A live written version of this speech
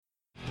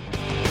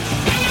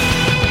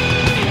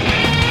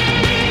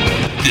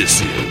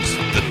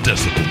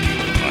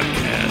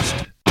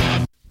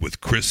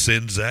Chris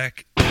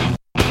Czynszak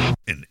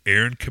and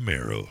Aaron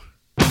Camaro.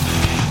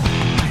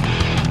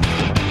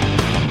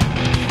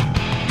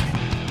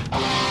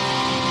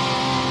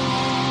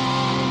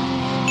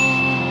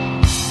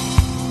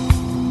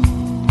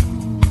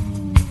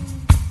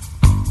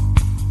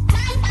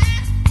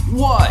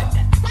 What?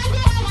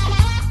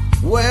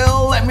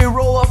 Well, let me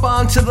roll up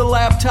onto the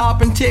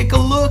laptop and take a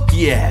look,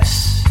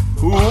 yes.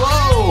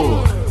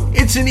 Whoa!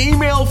 It's an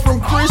email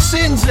from Chris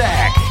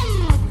Czynszak.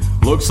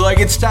 Looks like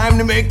it's time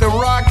to make the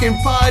Rockin'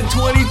 Pod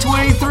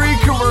 2023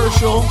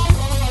 commercial.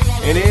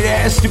 And it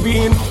has to be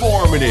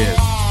informative,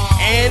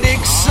 and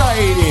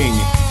exciting,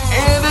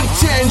 and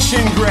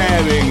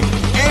attention-grabbing,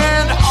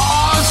 and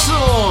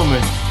awesome!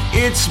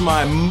 It's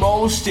my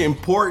most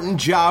important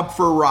job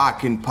for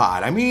Rockin'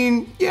 Pod. I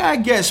mean, yeah, I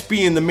guess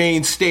being the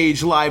main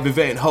stage live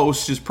event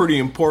host is pretty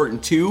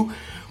important too,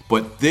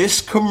 but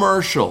this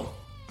commercial,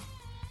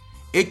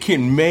 it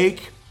can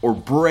make or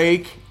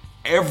break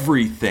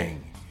everything.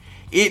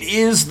 It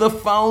is the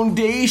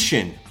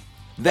foundation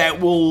that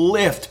will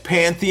lift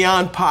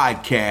Pantheon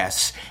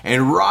Podcasts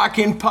and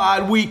Rockin'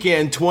 Pod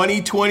Weekend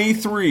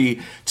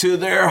 2023 to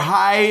their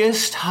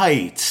highest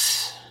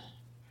heights.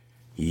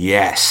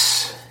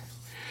 Yes.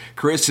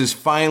 Chris has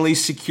finally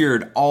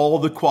secured all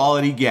the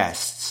quality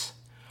guests,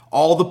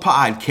 all the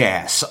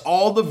podcasts,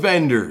 all the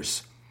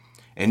vendors,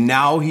 and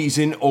now he's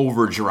in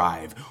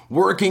overdrive,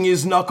 working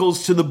his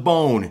knuckles to the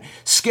bone,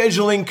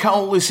 scheduling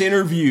countless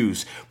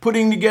interviews,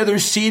 putting together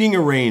seating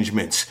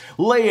arrangements,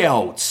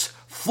 layouts,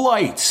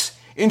 flights,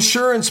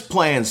 insurance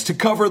plans to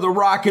cover the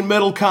Rock and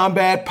Metal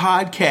Combat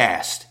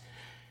podcast.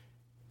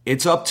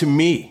 It's up to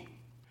me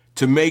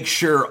to make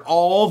sure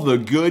all the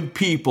good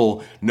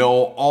people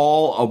know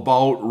all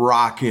about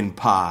Rockin'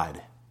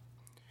 Pod.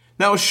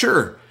 Now,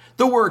 sure,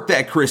 the work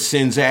that Chris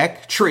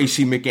Czynszak,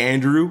 Tracy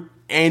McAndrew,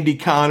 Andy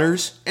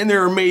Connors, and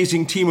their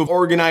amazing team of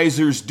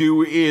organizers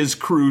do is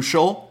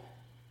crucial.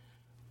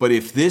 But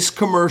if this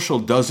commercial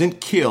doesn't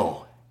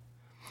kill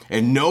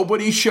and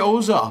nobody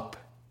shows up,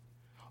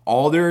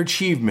 all their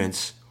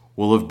achievements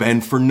will have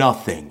been for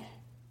nothing.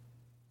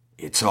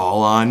 It's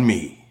all on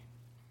me.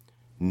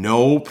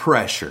 No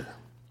pressure.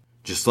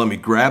 Just let me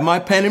grab my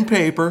pen and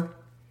paper,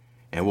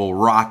 and we'll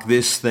rock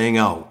this thing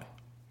out.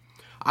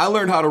 I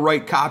learned how to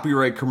write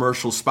copyright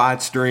commercial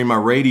spots during my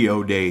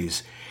radio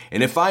days,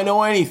 and if I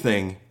know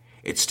anything,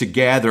 it's to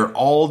gather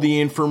all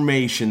the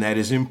information that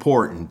is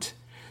important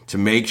to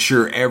make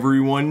sure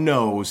everyone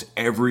knows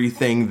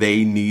everything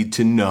they need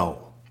to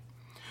know.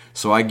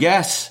 So I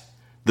guess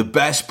the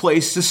best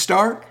place to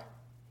start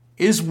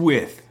is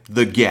with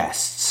the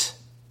guests.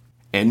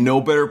 And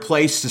no better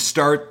place to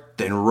start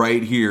than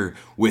right here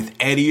with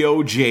Eddie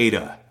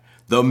Ojeda,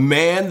 the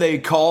man they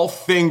call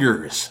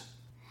Fingers.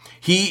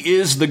 He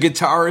is the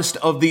guitarist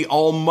of the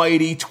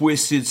almighty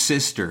Twisted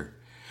Sister.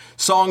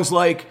 Songs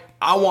like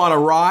I Wanna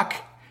Rock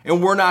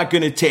and We're Not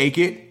Gonna Take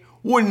It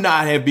would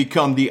not have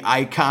become the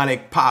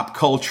iconic pop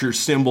culture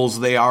symbols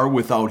they are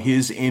without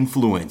his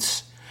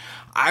influence.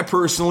 I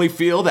personally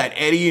feel that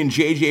Eddie and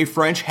JJ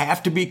French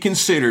have to be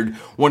considered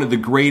one of the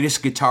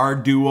greatest guitar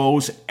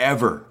duos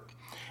ever.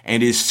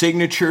 And his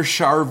signature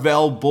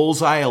Charvel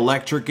Bullseye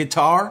electric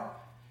guitar,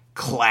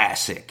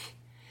 classic.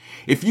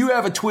 If you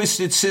have a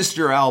Twisted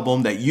Sister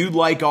album that you'd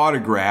like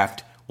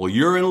autographed, well,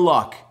 you're in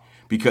luck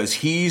because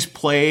he's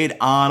played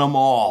on them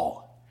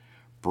all.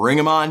 Bring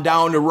him on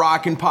down to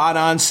Rockin' Pod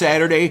on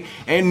Saturday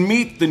and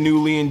meet the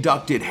newly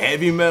inducted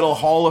Heavy Metal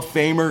Hall of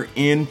Famer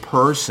in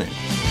person.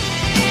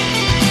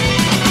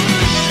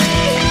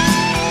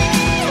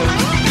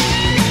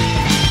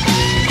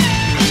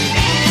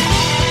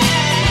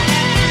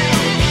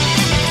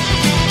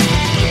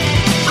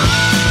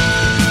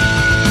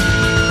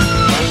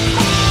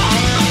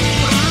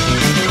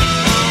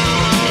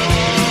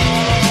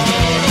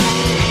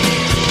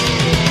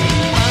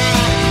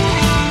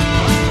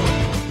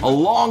 A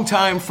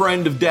longtime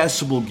friend of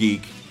Decibel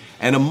Geek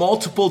and a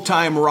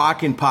multiple-time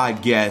Rockin'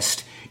 Pod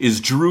guest is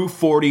Drew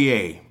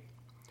Fortier.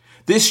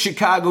 This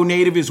Chicago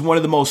native is one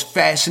of the most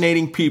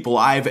fascinating people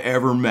I've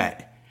ever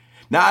met.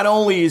 Not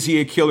only is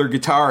he a killer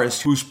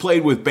guitarist who's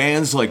played with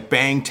bands like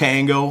Bang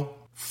Tango,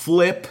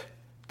 Flip,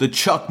 the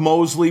Chuck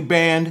Mosley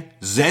Band,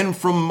 Zen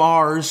from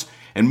Mars,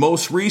 and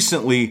most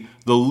recently,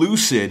 The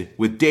Lucid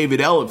with David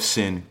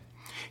Ellefson,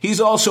 he's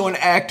also an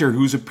actor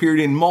who's appeared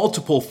in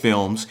multiple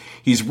films,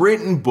 he's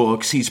written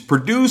books, he's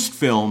produced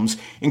films,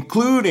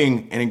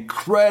 including an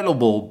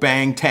incredible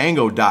Bang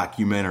Tango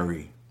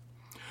documentary.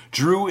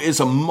 Drew is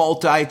a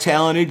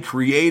multi-talented,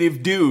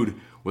 creative dude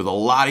with a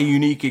lot of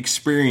unique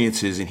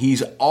experiences, and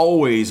he's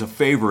always a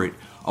favorite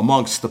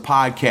amongst the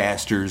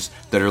podcasters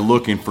that are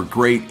looking for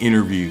great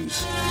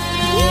interviews.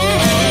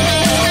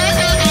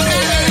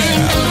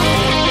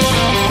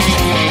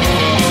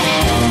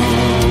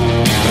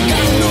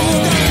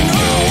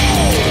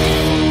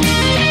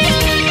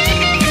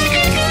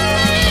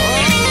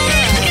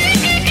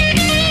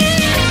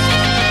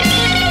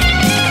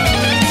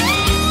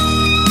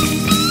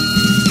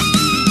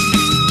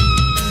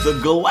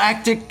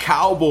 Galactic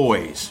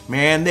Cowboys.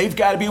 Man, they've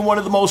got to be one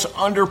of the most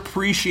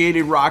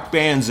underappreciated rock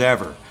bands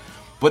ever.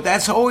 But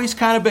that's always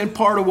kind of been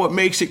part of what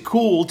makes it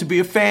cool to be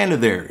a fan of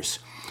theirs.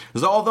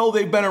 Because although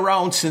they've been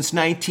around since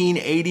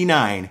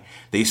 1989,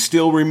 they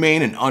still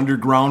remain an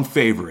underground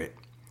favorite.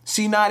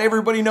 See, not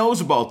everybody knows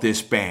about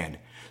this band,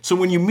 so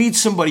when you meet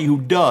somebody who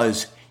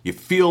does, you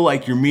feel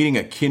like you're meeting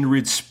a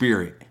kindred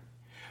spirit.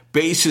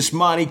 Bassist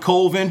Monty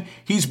Colvin,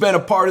 he's been a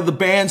part of the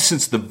band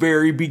since the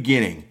very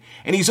beginning.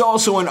 And he's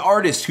also an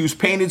artist who's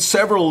painted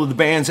several of the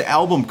band's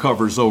album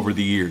covers over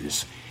the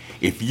years.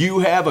 If you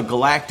have a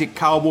Galactic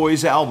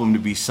Cowboys album to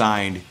be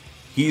signed,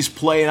 he's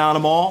playing on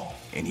them all,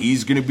 and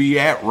he's going to be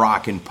at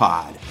Rockin'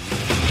 Pod.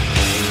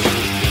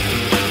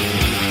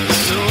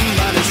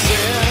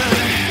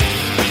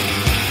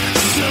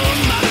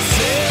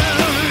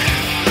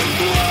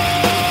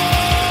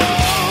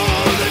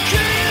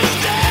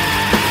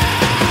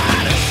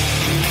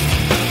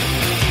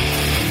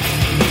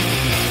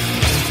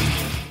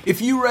 If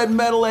you read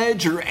Metal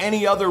Edge or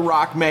any other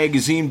rock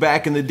magazine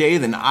back in the day,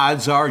 then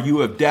odds are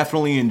you have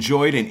definitely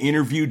enjoyed an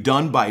interview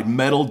done by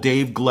Metal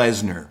Dave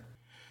Glesner.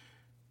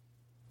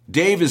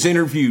 Dave has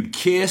interviewed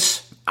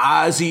Kiss,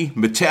 Ozzy,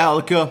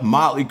 Metallica,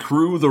 Motley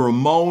Crue, the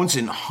Ramones,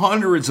 and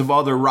hundreds of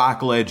other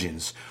rock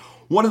legends.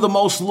 One of the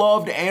most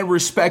loved and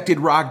respected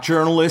rock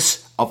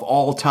journalists of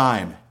all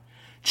time.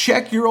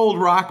 Check your old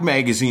rock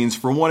magazines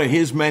for one of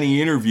his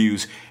many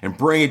interviews and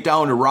bring it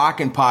down to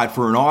Rockin' Pod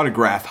for an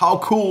autograph. How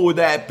cool would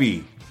that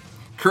be?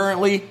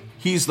 Currently,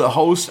 he's the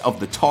host of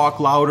the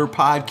Talk Louder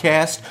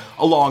podcast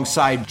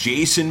alongside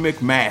Jason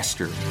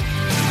McMaster.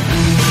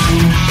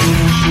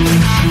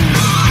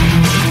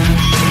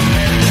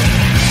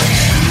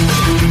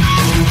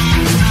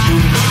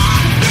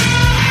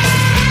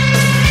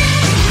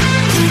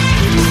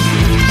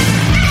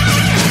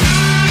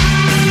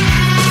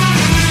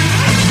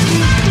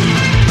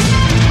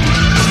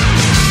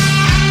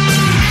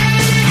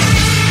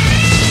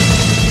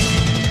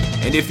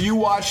 And if you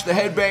watched the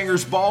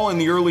Headbangers Ball in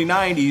the early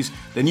 90s,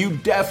 then you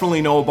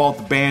definitely know about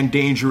the band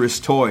Dangerous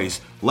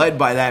Toys, led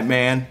by that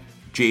man,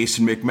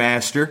 Jason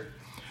McMaster.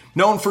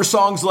 Known for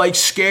songs like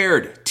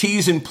Scared,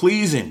 Teasin'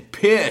 Pleasin',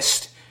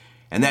 Pissed,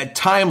 and that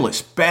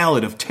timeless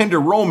ballad of tender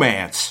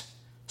romance,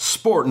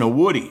 Sportin' a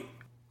Woody.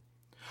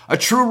 A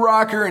true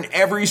rocker in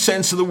every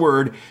sense of the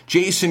word,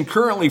 Jason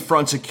currently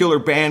fronts a killer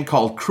band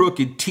called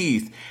Crooked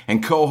Teeth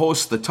and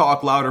co-hosts the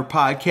Talk Louder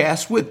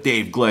podcast with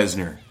Dave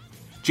Glesner.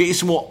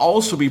 Jason will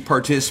also be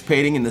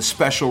participating in the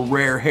special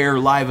Rare Hair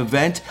live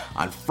event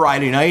on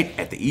Friday night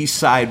at the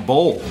Eastside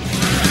Bowl.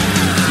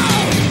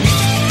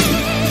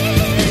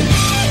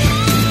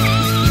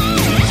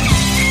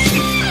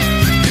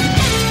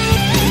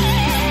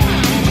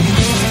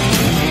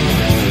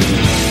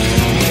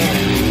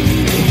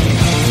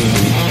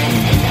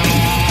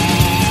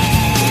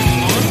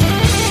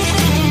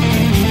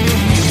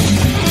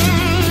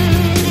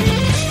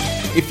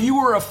 If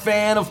you were a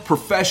fan of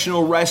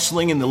professional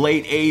wrestling in the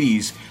late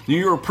 80s, then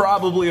you are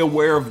probably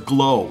aware of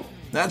Glow.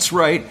 That's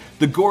right,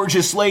 the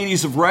gorgeous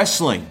ladies of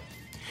wrestling.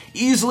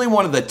 Easily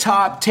one of the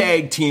top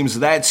tag teams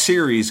of that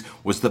series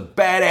was the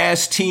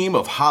badass team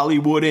of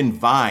Hollywood and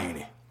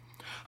Vine.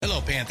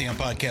 Hello, Pantheon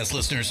Podcast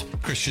listeners.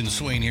 Christian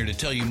Swain here to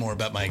tell you more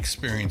about my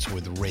experience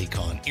with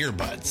Raycon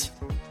earbuds.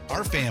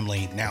 Our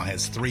family now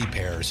has 3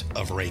 pairs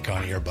of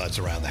Raycon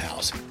earbuds around the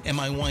house, and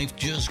my wife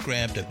just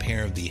grabbed a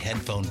pair of the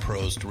Headphone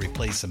Pros to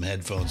replace some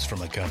headphones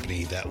from a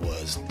company that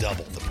was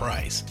double the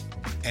price.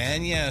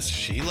 And yes,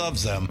 she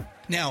loves them.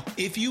 Now,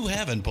 if you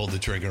haven't pulled the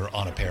trigger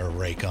on a pair of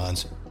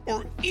Raycons,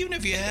 or even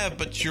if you have,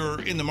 but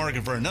you're in the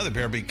market for another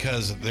pair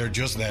because they're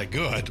just that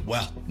good,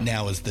 well,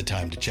 now is the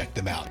time to check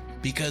them out,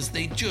 because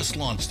they just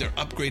launched their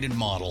upgraded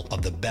model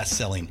of the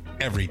best-selling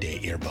everyday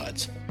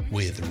earbuds.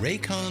 With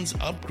Raycon's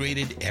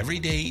upgraded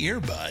everyday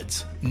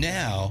earbuds,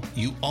 now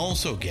you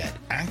also get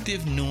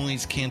active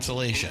noise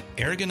cancellation,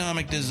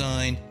 ergonomic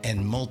design,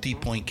 and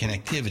multi-point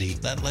connectivity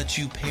that lets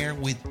you pair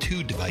with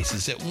 2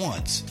 devices at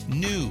once.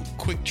 New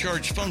quick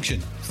charge function,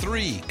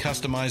 3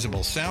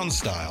 customizable sound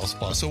styles,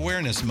 plus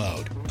awareness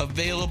mode.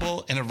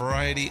 Available in a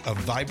variety of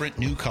vibrant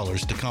new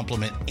colors to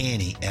complement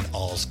any and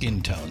all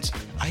skin tones.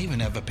 I even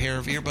have a pair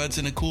of earbuds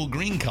in a cool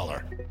green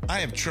color.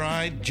 I have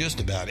tried just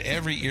about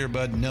every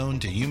earbud known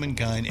to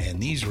humankind,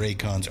 and these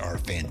Raycons are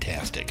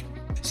fantastic.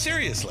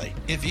 Seriously,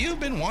 if you've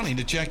been wanting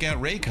to check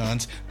out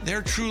Raycons,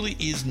 there truly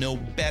is no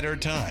better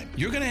time.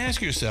 You're going to ask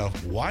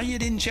yourself why you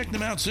didn't check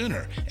them out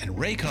sooner, and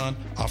Raycon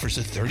offers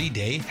a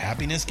 30-day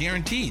happiness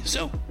guarantee.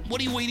 So what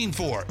are you waiting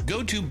for?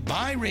 Go to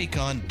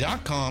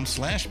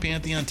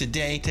buyraycon.com/Pantheon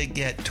today to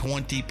get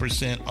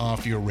 20%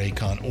 off your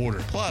Raycon order,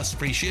 plus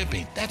free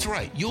shipping. That's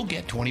right, you'll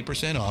get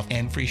 20% off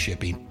and free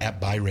shipping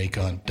at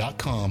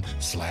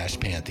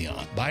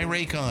buyraycon.com/Pantheon.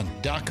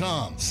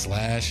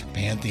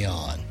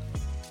 buyraycon.com/Pantheon.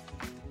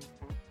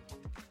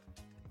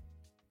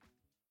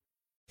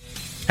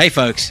 Hey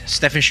folks,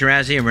 Stefan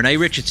Shirazi and Renee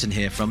Richardson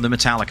here from the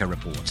Metallica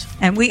Report.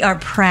 And we are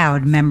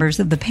proud members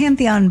of the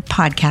Pantheon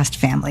podcast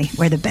family,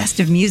 where the best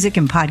of music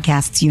and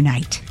podcasts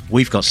unite.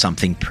 We've got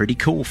something pretty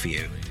cool for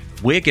you.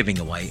 we're giving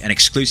away an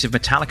exclusive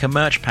Metallica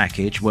merch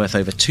package worth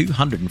over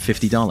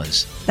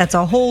 $250. That's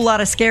a whole lot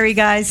of Scary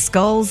Guys,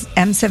 skulls,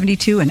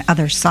 M72, and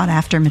other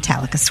sought-after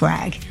Metallica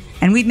swag.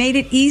 And we've made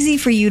it easy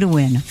for you to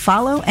win.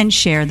 Follow and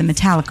share the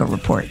Metallica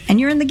Report, and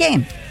you're in the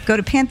game. Go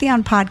to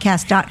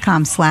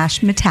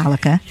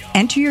pantheonpodcast.com/Metallica,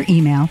 enter your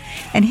email,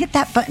 and hit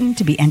that button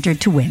to be entered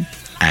to win.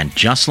 And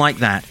just like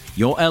that,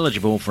 you're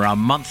eligible for our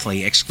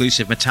monthly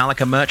exclusive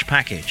Metallica merch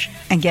package.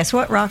 And guess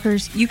what,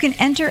 rockers? You can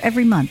enter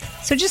every month,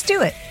 so just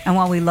do it. And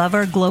while we love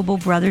our global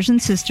brothers and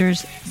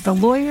sisters, the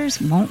lawyers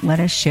won't let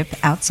us ship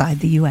outside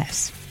the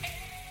U.S.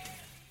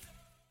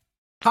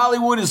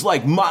 Hollywood is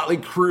like Motley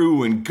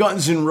Crue and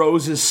Guns N'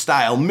 Roses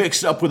style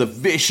mixed up with a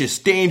vicious,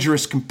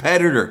 dangerous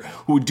competitor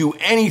who would do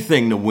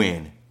anything to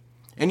win.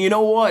 And you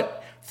know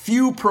what?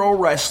 Few pro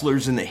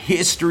wrestlers in the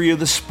history of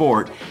the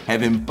sport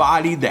have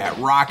embodied that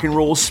rock and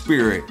roll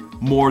spirit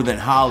more than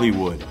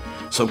Hollywood.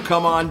 So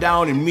come on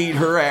down and meet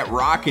her at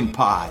Rockin'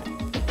 Pod.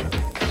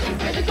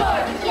 The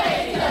gorgeous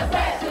lady of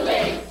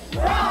wrestling.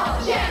 We're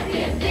all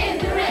champions in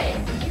the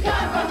ring. You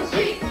come from the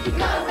street, you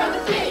come from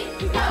the city,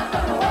 you come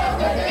from the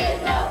world where there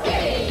is no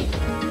king.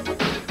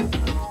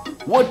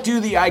 What do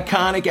the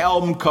iconic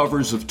album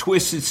covers of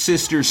Twisted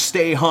Sister's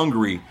Stay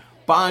Hungry,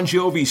 Bon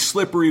Jovi's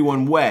Slippery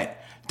When Wet,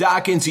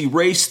 Dawkins'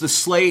 Erase the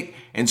Slate,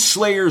 and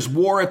Slayer's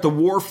War at the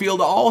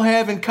Warfield all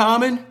have in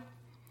common?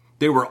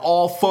 They were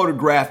all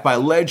photographed by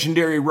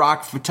legendary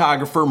rock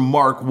photographer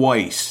Mark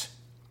Weiss.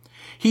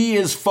 He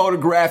has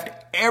photographed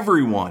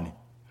everyone,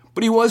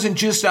 but he wasn't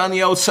just on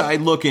the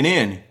outside looking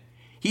in.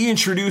 He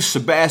introduced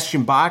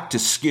Sebastian Bach to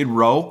Skid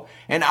Row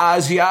and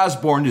Ozzy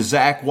Osbourne to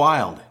Zakk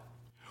Wylde.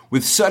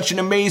 With such an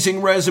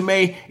amazing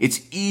resume,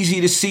 it's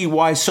easy to see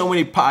why so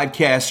many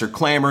podcasts are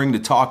clamoring to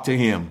talk to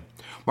him.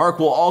 Mark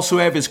will also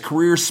have his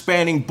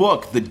career-spanning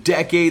book, The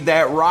Decade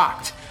That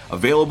Rocked,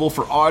 available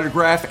for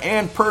autograph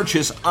and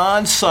purchase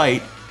on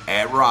site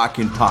at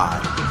Rockin'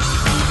 Pod.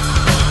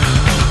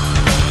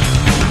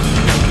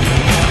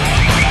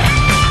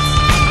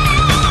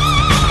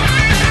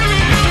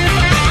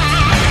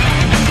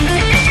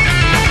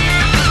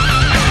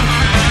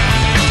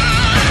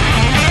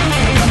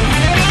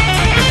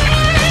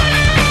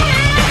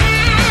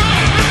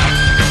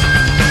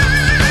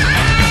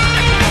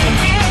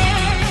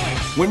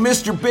 When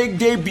Mr. Big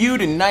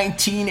debuted in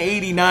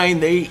 1989,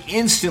 they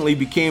instantly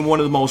became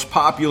one of the most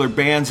popular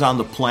bands on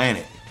the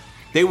planet.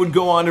 They would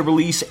go on to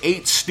release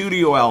 8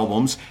 studio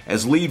albums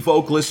as lead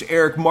vocalist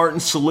Eric Martin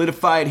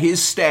solidified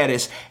his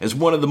status as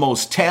one of the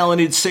most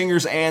talented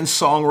singers and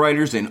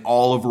songwriters in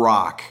all of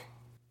rock.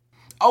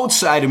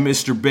 Outside of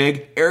Mr.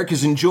 Big, Eric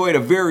has enjoyed a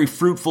very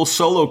fruitful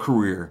solo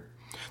career.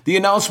 The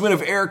announcement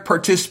of Eric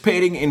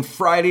participating in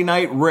Friday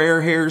Night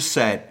Rare Hair's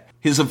set,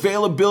 his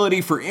availability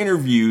for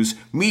interviews,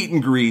 meet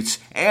and greets,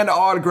 and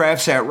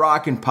autographs at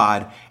Rockin'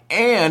 Pod,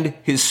 and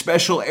his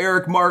special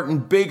Eric Martin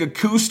Big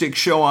Acoustic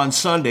show on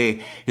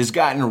Sunday has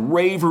gotten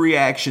rave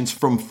reactions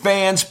from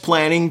fans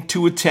planning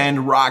to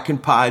attend Rockin'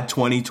 Pod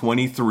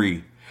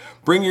 2023.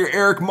 Bring your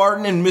Eric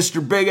Martin and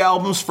Mr. Big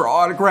albums for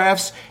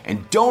autographs,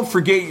 and don't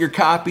forget your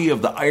copy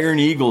of the Iron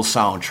Eagle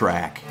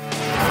soundtrack.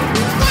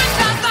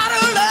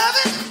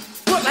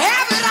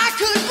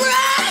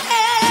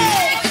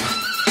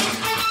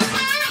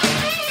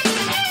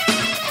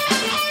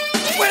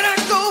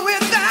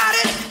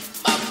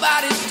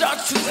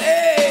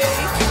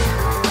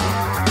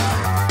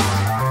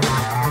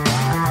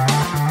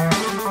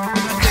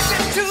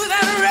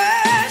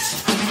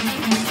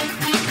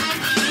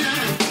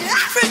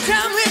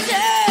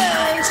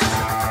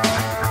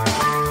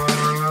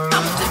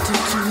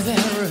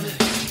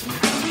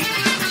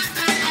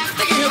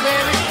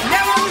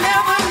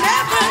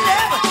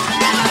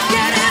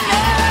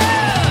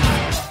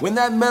 When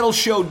that metal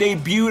show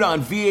debuted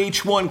on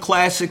VH1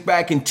 Classic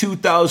back in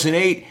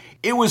 2008,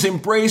 it was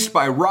embraced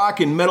by rock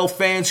and metal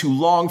fans who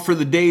longed for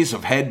the days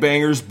of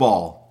Headbangers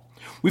Ball.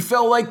 We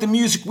felt like the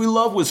music we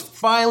love was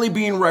finally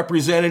being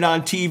represented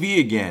on TV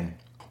again.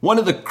 One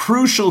of the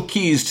crucial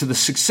keys to the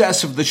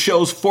success of the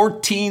show's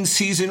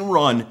 14-season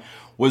run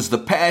was the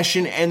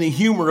passion and the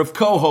humor of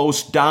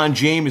co-host Don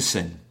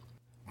Jamieson.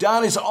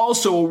 Don is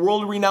also a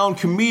world-renowned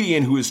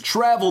comedian who has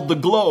traveled the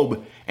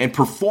globe and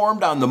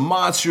performed on the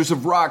Monsters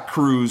of Rock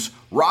cruise,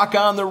 Rock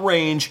on the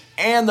Range,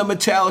 and the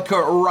Metallica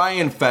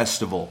Orion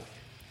Festival.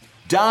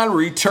 Don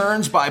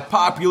returns by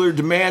popular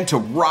demand to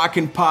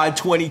Rockin' Pod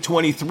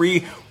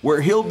 2023,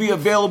 where he'll be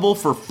available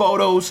for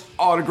photos,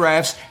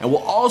 autographs, and will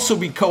also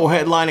be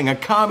co-headlining a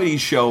comedy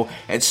show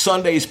at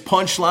Sunday's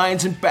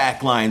Punchlines and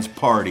Backlines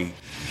party.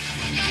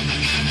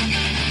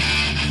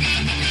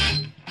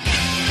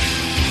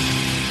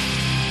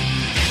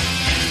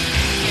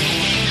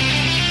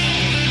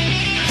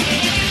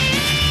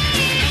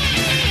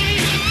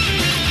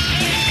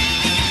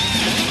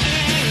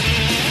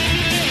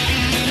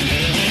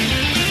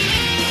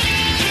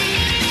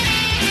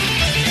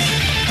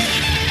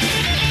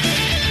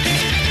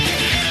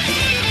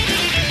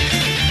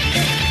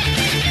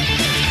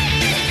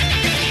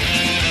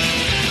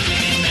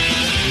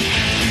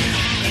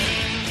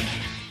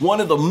 One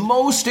of the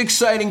most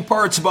exciting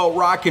parts about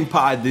Rockin'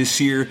 Pod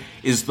this year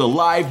is the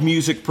live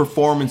music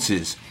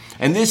performances.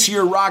 And this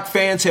year, rock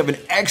fans have an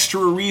extra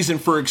reason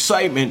for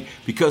excitement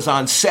because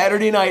on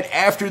Saturday night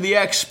after the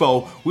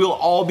expo, we'll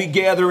all be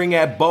gathering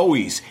at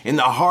Bowie's in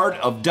the heart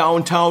of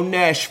downtown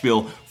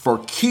Nashville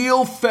for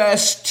Keel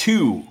Fest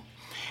 2.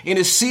 In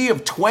a sea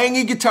of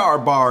twangy guitar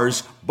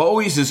bars,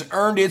 Bowie's has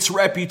earned its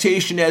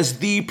reputation as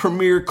the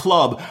premier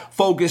club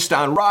focused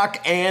on rock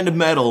and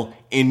metal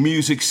in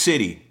Music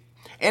City.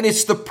 And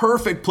it's the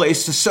perfect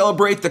place to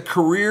celebrate the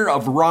career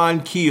of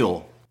Ron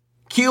Keel.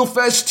 Keel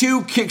Fest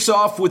 2 kicks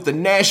off with the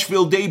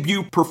Nashville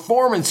debut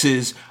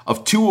performances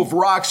of two of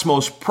rock's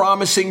most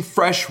promising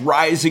fresh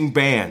rising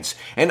bands,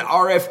 and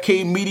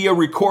RFK Media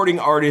recording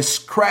artists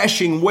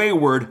Crashing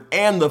Wayward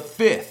and The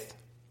Fifth.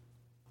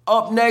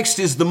 Up next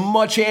is the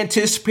much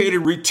anticipated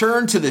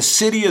return to the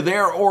city of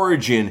their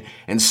origin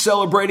and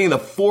celebrating the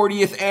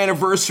 40th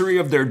anniversary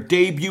of their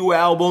debut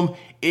album,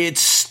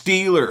 It's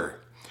Steeler,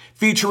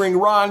 featuring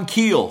Ron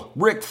Keel,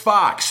 Rick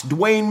Fox,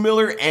 Dwayne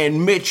Miller,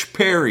 and Mitch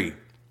Perry.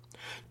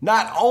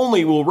 Not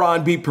only will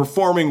Ron be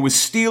performing with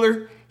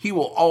Steeler, he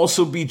will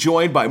also be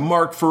joined by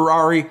Mark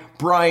Ferrari,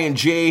 Brian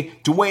J.,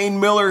 Dwayne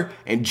Miller,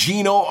 and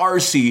Gino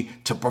Arce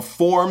to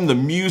perform the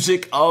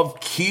music of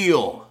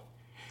Keel.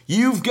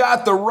 You've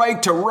got the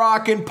right to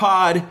Rockin'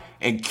 Pod,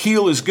 and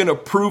Keel is going to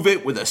prove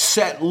it with a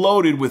set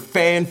loaded with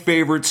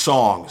fan-favorite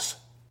songs.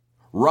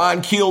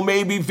 Ron Keel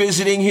may be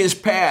visiting his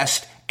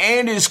past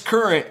and his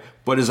current,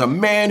 but as a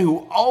man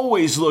who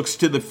always looks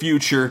to the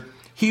future,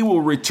 he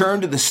will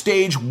return to the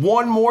stage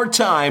one more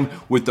time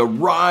with the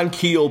Ron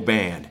Keel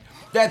Band.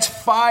 That's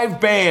 5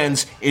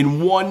 bands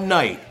in one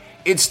night.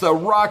 It's the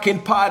Rockin'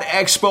 Pod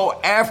Expo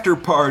After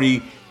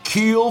Party,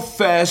 Keel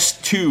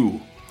Fest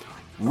 2.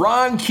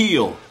 Ron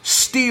Keel,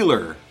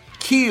 Steeler,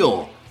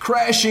 Keel,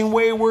 Crashing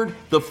Wayward,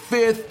 The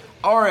Fifth,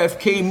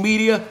 RFK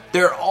Media,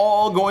 they're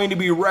all going to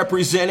be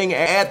representing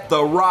at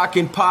the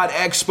Rockin' Pod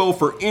Expo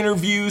for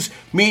interviews,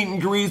 meet and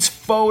greets,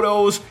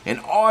 photos, and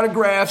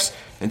autographs,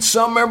 and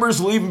some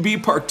members will even be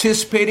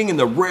participating in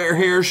the Rare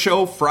Hair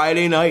Show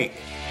Friday night.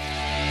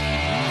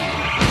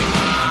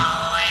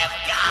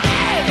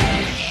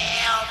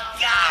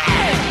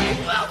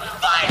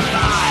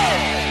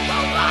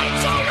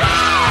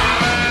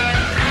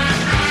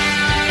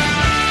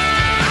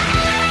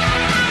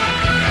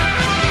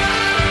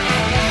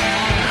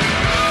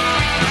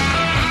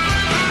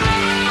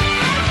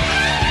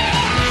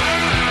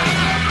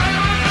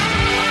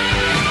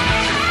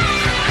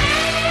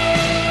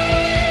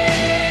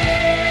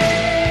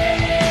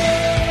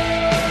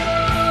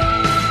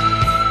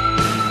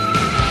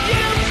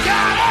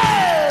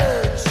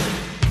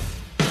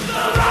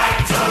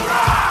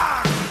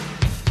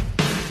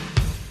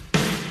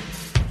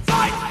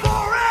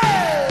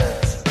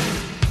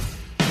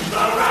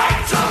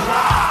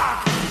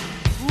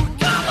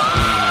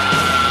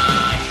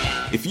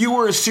 If you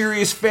were a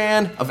serious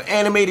fan of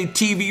animated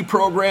TV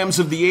programs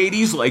of the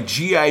 80s like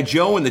G.I.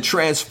 Joe and the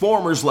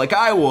Transformers like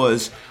I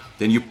was,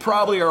 then you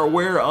probably are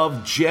aware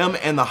of Jem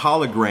and the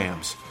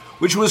Holograms,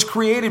 which was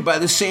created by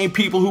the same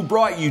people who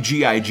brought you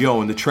G.I. Joe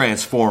and the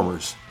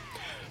Transformers.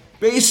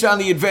 Based on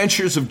the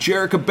adventures of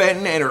Jerrica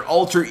Benton and her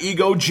alter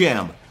ego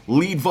Jem,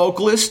 lead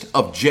vocalist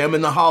of Jem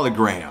and the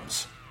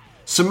Holograms.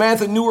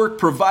 Samantha Newark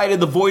provided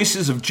the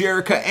voices of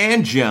Jerrica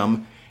and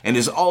Jem and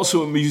is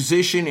also a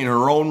musician in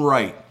her own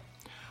right.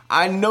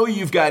 I know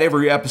you've got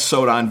every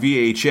episode on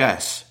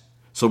VHS,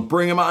 so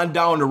bring them on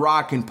down to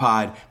Rockin'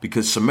 Pod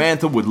because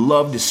Samantha would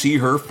love to see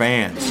her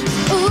fans.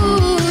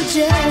 Ooh,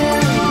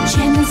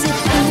 Jem is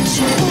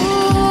adventure.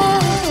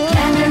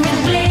 Glamour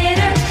and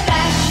glitter,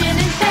 fashion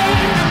and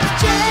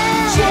fame.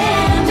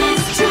 Jem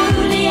is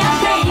truly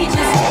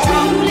outrageous.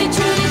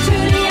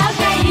 Truly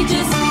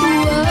outrageous.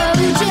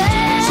 Whoa,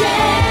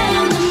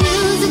 Jem, the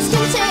music's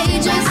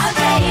contagious.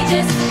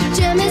 Outrageous.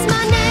 Jem is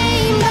my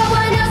name, no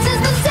one else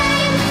is the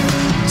same.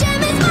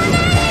 Jem is my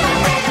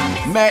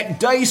name. Matt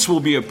Dice will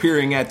be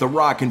appearing at the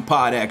Rockin'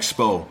 Pod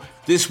Expo.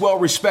 This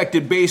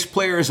well-respected bass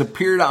player has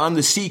appeared on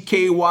the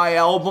CKY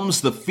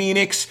albums The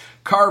Phoenix,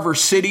 Carver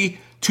City,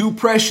 Too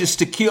Precious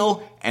to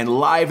Kill, and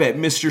live at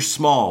Mr.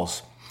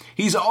 Smalls.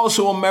 He's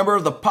also a member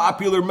of the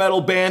popular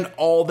metal band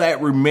All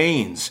That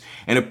Remains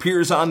and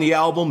appears on the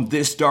album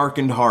This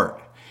Darkened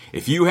Heart.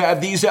 If you have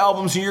these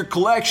albums in your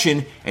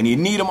collection and you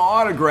need them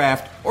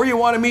autographed or you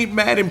want to meet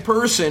Matt in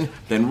person,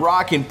 then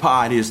Rockin'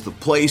 Pod is the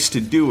place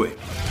to do it.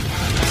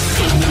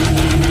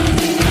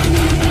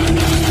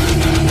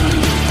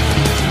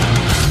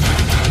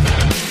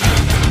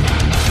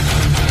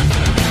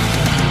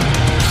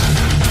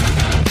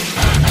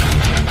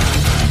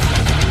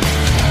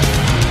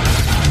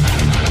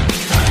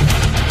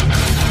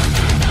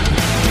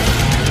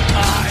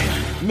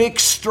 Mick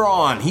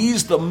Strawn,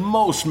 he's the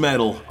most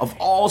metal of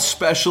all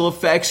special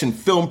effects and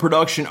film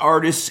production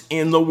artists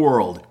in the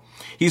world.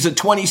 He's a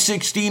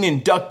 2016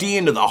 inductee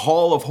into the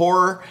Hall of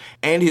Horror,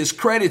 and his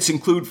credits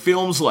include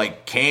films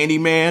like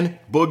Candyman,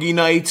 Boogie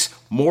Nights,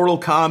 Mortal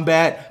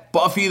Kombat,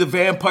 Buffy the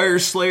Vampire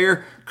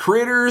Slayer,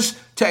 Critters,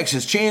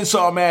 Texas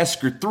Chainsaw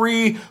Massacre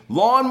 3,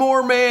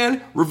 Lawnmower Man,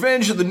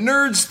 Revenge of the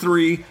Nerds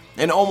 3,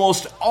 and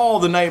almost all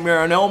the Nightmare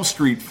on Elm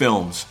Street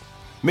films.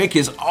 Mick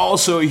is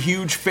also a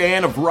huge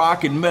fan of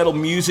rock and metal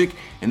music,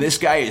 and this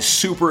guy is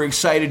super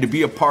excited to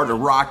be a part of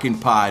Rockin'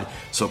 Pod,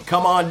 so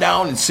come on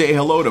down and say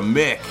hello to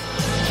Mick.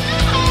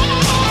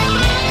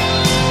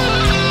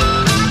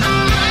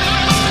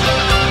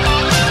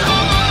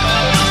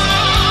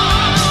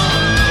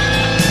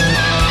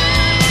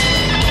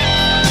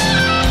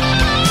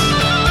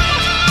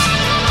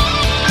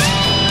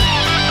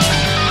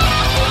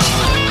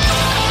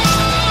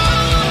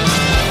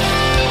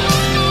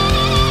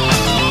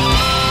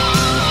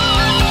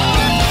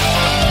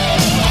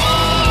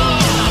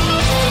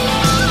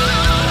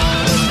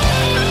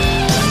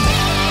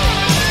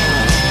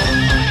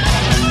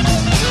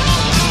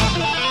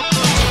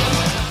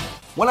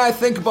 When I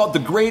think about the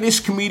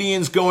greatest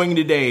comedians going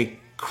today,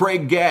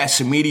 Craig Gass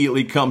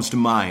immediately comes to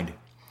mind.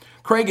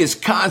 Craig is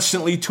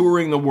constantly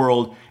touring the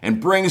world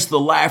and brings the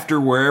laughter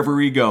wherever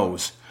he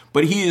goes,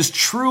 but he is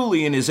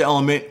truly in his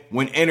element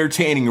when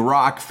entertaining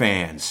rock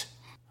fans.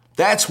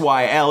 That's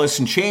why Alice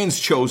in Chains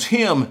chose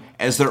him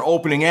as their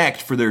opening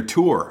act for their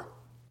tour.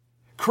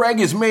 Craig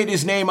has made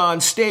his name on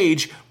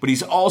stage, but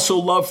he's also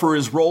loved for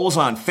his roles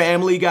on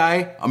Family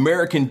Guy,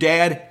 American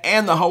Dad,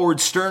 and The Howard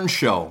Stern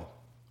Show.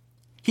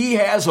 He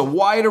has a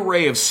wide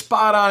array of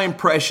spot-on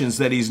impressions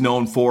that he's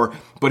known for,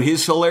 but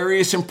his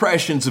hilarious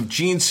impressions of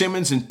Gene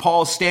Simmons and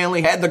Paul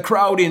Stanley had the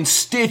crowd in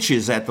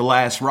stitches at the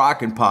last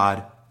Rockin'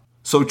 Pod.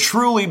 So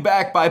truly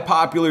backed by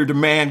popular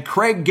demand,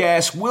 Craig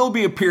Gass will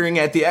be appearing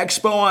at the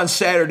Expo on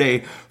Saturday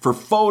for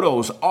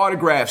photos,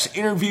 autographs,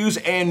 interviews,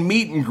 and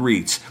meet and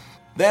greets.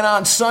 Then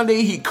on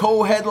Sunday, he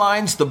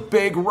co-headlines the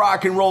big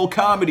rock and roll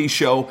comedy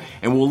show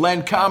and will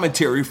lend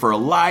commentary for a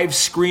live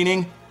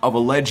screening of a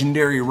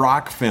legendary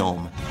rock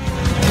film.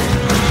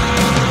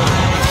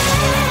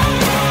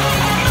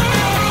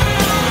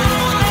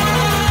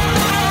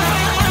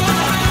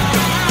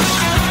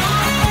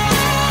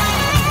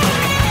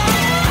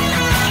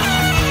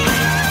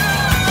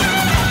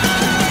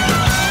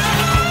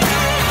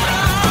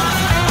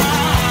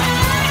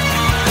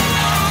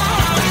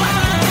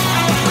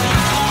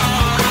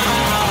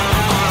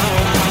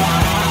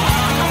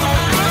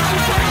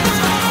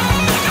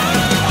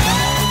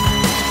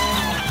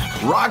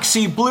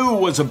 Roxy Blue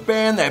was a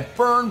band that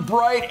burned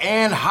bright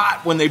and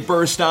hot when they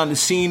burst on the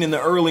scene in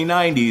the early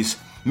 90s.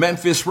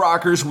 Memphis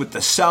rockers with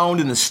the sound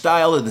and the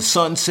style of the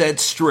Sunset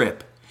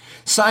Strip.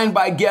 Signed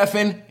by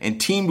Geffen and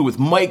teamed with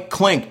Mike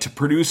Klink to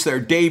produce their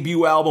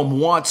debut album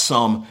Want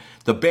Some,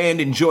 the band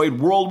enjoyed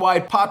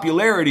worldwide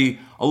popularity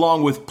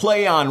along with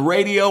play on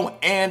radio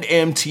and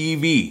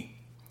MTV.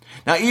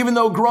 Now, even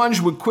though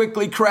grunge would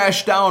quickly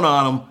crash down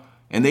on them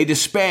and they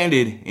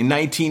disbanded in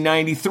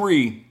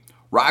 1993,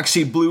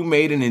 Roxy Blue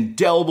made an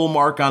indelible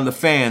mark on the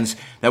fans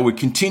that would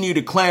continue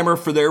to clamor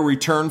for their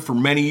return for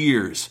many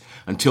years,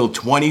 until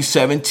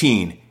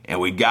 2017, and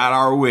we got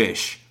our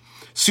wish.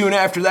 Soon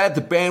after that,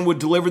 the band would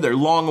deliver their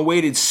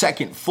long-awaited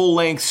second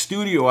full-length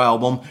studio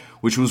album,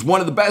 which was one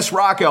of the best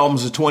rock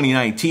albums of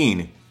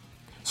 2019.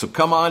 So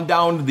come on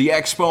down to the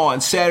Expo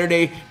on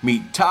Saturday,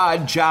 meet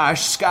Todd,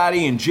 Josh,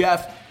 Scotty, and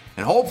Jeff,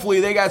 and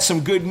hopefully they got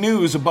some good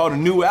news about a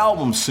new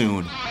album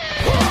soon.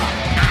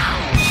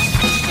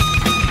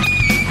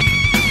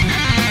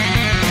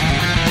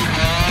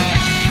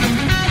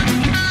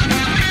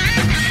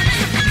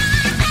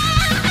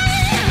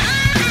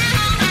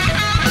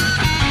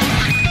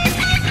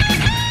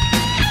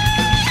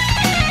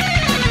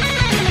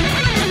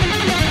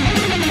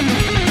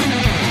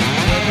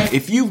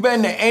 If you've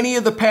been to any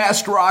of the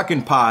past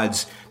Rockin'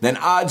 Pods, then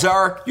odds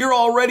are you're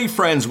already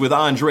friends with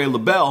Andre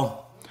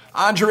LaBelle.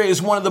 Andre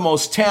is one of the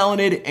most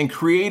talented and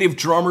creative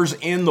drummers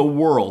in the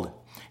world,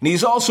 and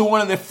he's also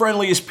one of the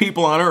friendliest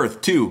people on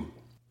earth, too.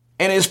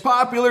 And as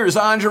popular as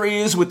Andre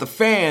is with the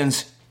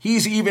fans,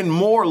 he's even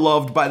more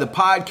loved by the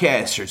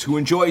podcasters who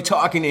enjoy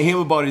talking to him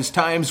about his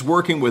times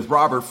working with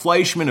Robert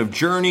Fleischman of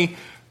Journey,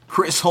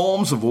 Chris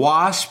Holmes of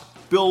Wasp,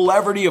 Bill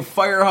Leverty of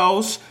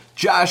Firehouse,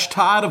 Josh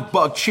Todd of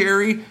Buck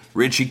Cherry,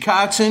 Richie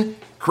Kotzen,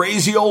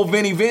 crazy old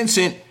Vinnie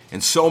Vincent,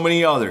 and so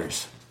many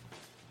others.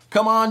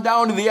 Come on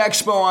down to the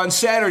Expo on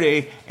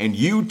Saturday, and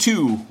you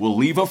too will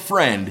leave a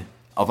friend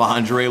of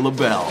Andre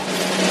LaBelle.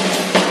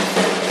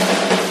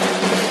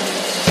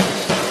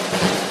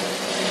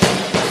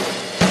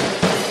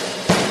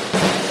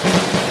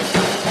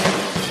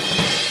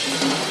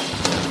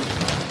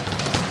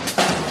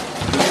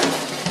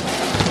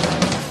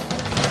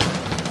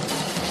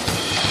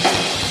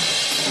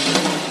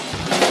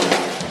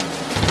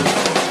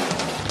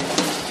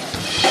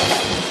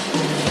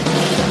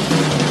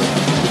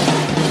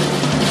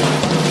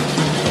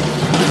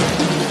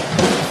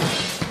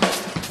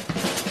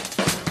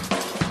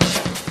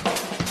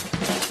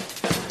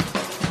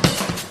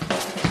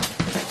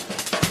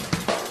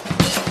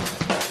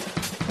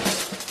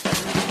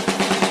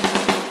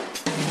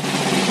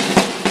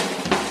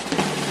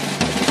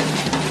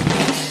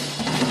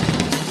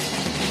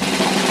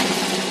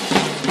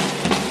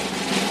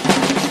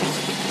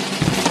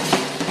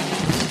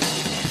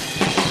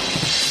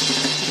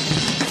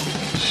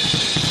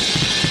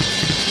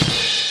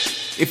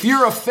 If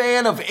you're a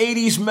fan of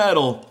 80s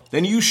metal,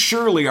 then you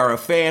surely are a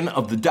fan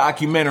of the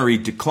documentary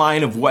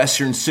Decline of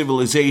Western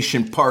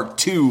Civilization Part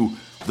 2,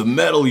 The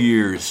Metal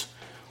Years.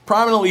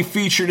 Prominently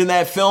featured in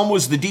that film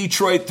was the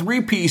Detroit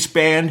three-piece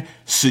band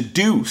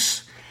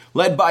Seduce,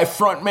 led by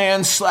frontman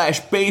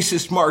 /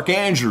 bassist Mark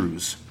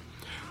Andrews.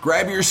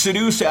 Grab your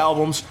Seduce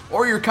albums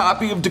or your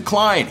copy of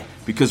Decline,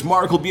 because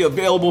Mark will be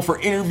available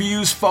for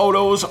interviews,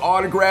 photos,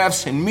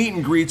 autographs, and meet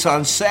and greets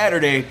on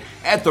Saturday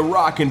at the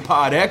Rockin'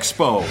 Pod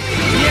Expo.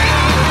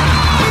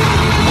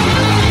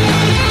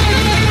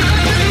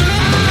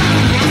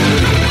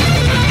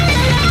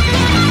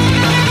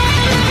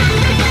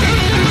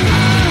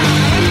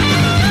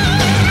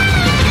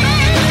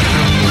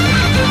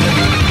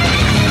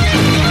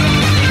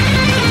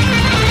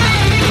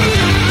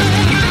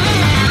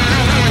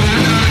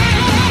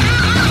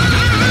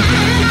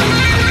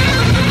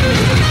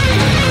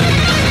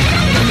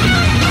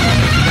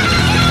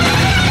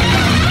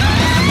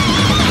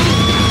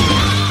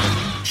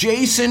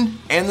 Jason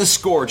and the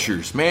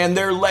Scorchers, man,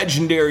 they're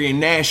legendary in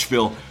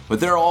Nashville, but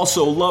they're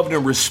also loved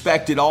and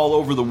respected all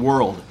over the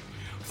world.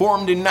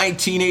 Formed in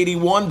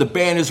 1981, the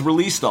band has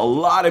released a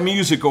lot of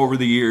music over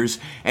the years,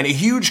 and a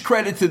huge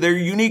credit to their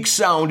unique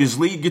sound is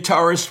lead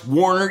guitarist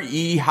Warner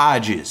E.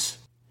 Hodges.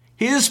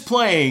 His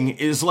playing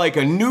is like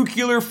a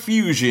nuclear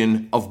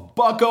fusion of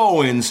Buck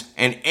Owens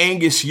and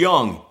Angus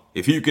Young,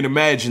 if you can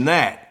imagine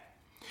that.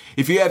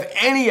 If you have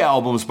any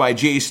albums by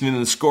Jason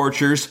and the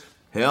Scorchers,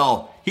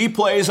 hell, he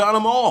plays on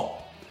them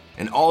all,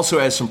 and also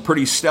has some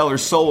pretty stellar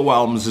solo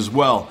albums as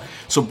well.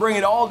 So bring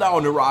it all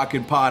down to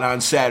Rockin' Pod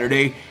on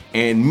Saturday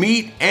and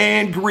meet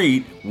and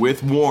greet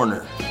with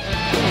Warner.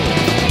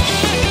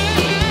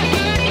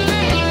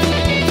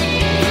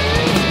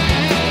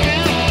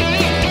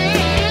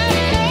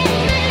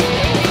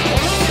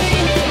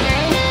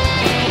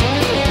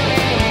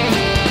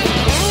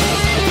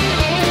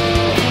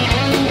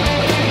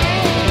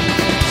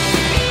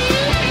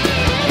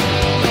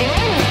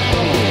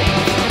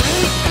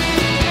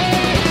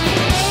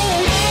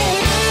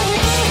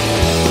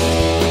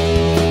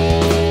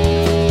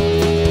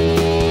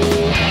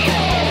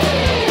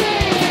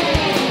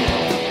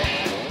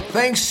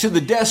 Thanks to the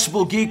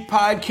Decibel Geek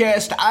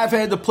podcast, I've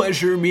had the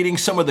pleasure of meeting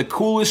some of the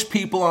coolest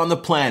people on the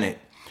planet.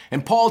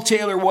 And Paul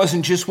Taylor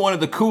wasn't just one of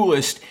the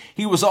coolest,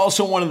 he was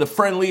also one of the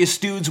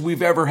friendliest dudes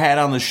we've ever had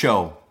on the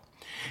show.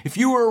 If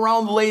you were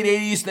around the late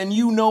 80s, then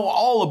you know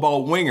all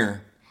about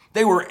Winger.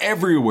 They were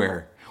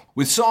everywhere.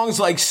 With songs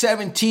like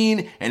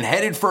 17 and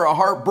Headed for a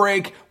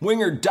Heartbreak,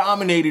 Winger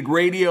dominated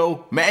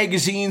radio,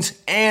 magazines,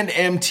 and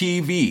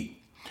MTV.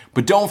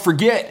 But don't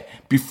forget,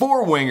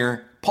 before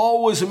Winger,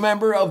 Paul was a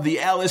member of the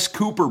Alice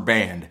Cooper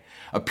Band,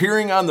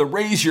 appearing on the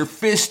Raise Your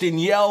Fist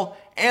and Yell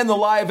and the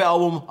live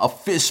album A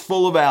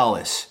Fistful of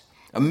Alice.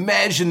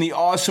 Imagine the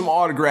awesome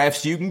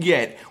autographs you can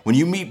get when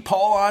you meet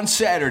Paul on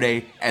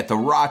Saturday at the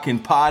Rockin'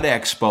 Pod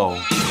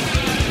Expo.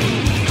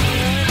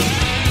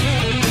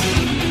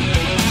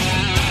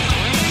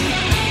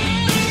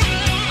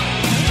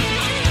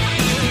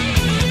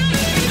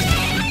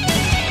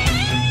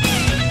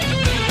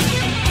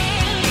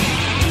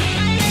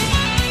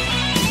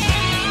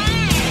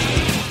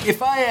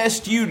 If I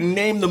asked you to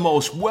name the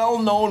most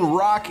well-known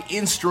rock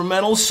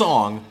instrumental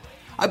song,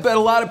 I bet a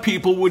lot of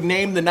people would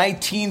name the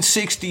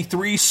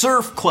 1963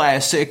 surf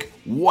classic,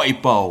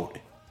 Wipeout.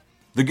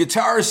 The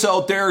guitarists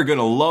out there are going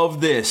to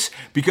love this,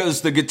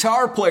 because the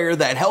guitar player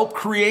that helped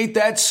create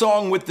that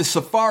song with the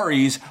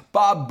Safaris,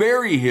 Bob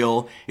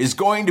Berryhill, is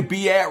going to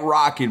be at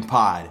Rockin'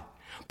 Pod.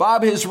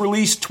 Bob has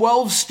released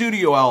 12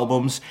 studio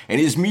albums, and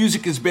his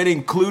music has been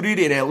included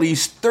in at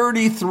least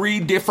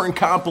 33 different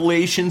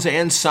compilations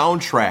and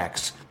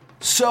soundtracks.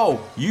 So,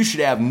 you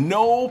should have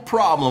no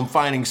problem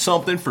finding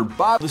something for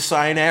Bob to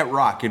sign at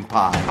Rockin'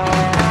 Pod.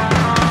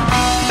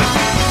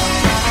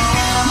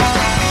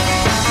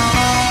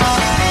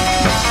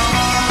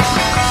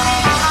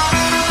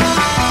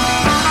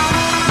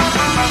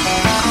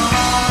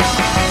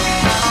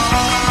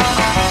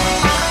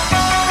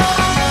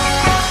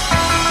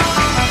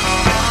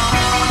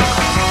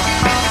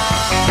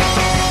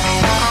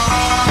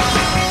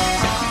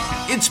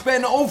 It's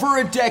been over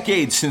a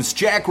decade since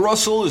Jack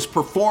Russell has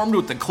performed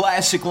with the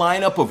classic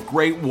lineup of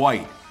Great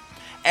White.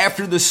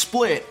 After the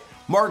split,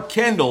 Mark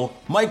Kendall,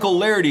 Michael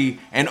Lairdy,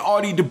 and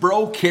Audie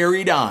DeBro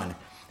carried on,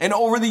 and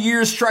over the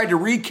years tried to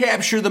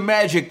recapture the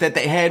magic that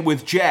they had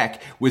with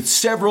Jack, with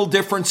several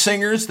different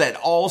singers that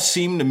all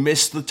seemed to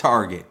miss the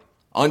target.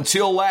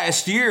 Until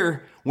last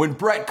year, when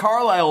Brett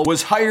Carlisle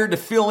was hired to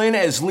fill in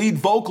as lead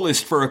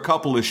vocalist for a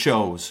couple of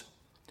shows.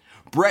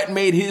 Brett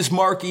made his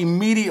mark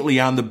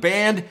immediately on the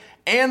band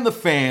and the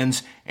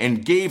fans,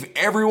 and gave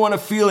everyone a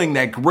feeling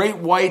that Great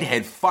White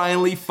had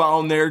finally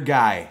found their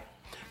guy.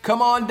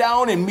 Come on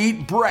down and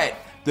meet Brett,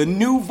 the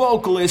new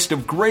vocalist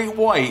of Great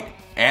White,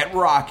 at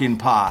Rockin'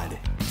 Pod.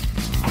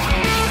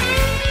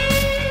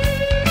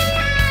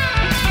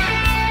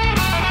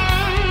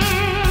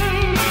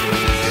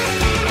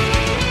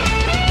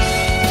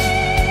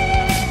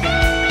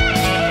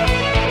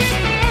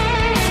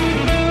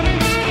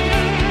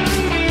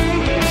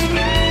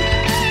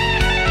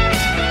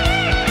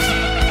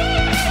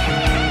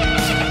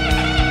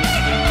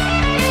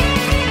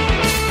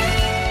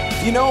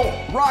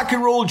 rock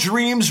and roll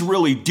dreams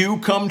really do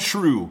come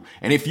true.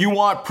 And if you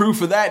want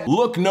proof of that,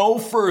 look no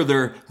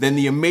further than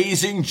the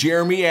amazing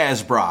Jeremy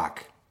Asbrock.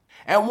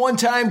 At one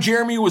time,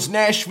 Jeremy was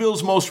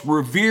Nashville's most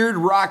revered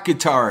rock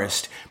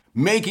guitarist,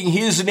 making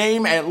his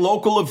name at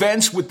local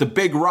events with the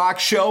Big Rock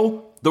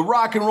Show, the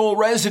Rock and Roll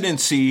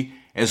Residency,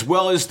 as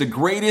well as the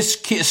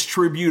greatest Kiss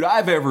tribute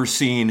I've ever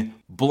seen,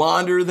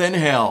 Blonder Than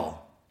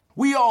Hell.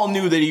 We all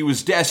knew that he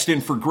was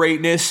destined for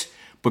greatness,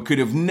 but could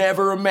have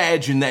never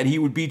imagined that he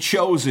would be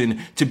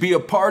chosen to be a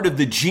part of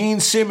the Gene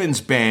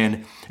Simmons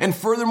Band, and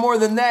furthermore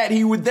than that,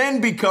 he would then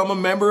become a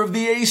member of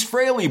the Ace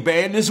Frehley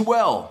Band as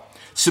well,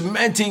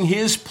 cementing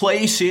his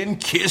place in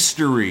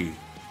Kisstory.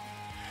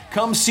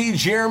 Come see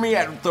Jeremy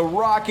at the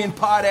Rockin'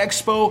 Pod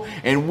Expo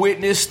and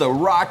witness the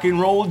rock and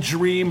roll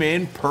dream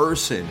in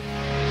person.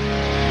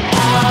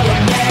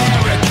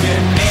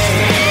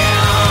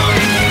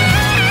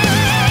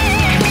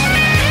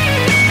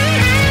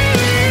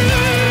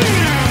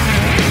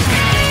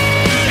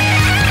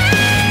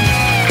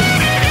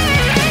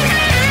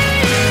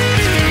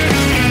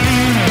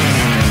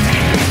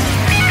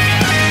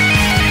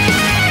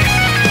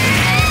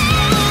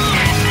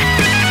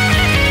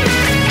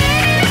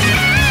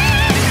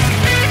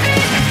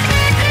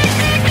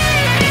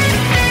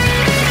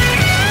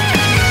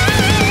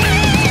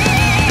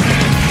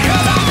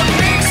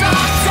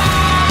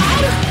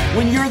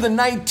 The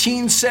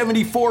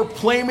 1974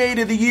 Playmate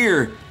of the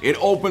Year, it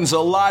opens a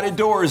lot of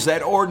doors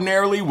that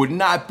ordinarily would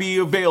not be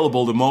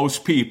available to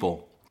most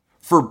people.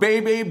 For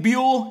Bebe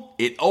Buell,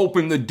 it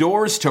opened the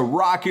doors to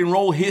rock and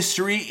roll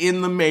history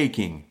in the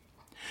making.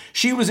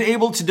 She was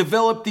able to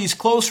develop these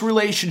close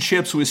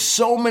relationships with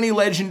so many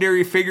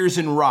legendary figures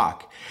in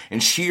rock,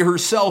 and she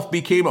herself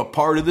became a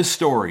part of the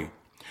story.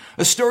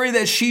 A story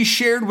that she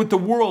shared with the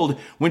world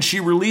when she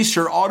released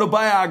her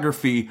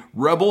autobiography,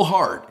 Rebel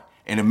Heart,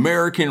 An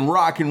American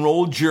Rock and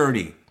Roll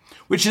Journey,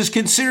 which is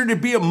considered to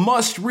be a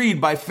must-read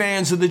by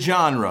fans of the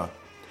genre.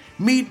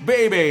 Meet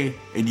Bebe,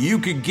 and you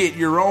could get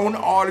your own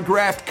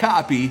autographed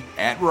copy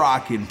at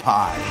Rockin'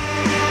 Pod.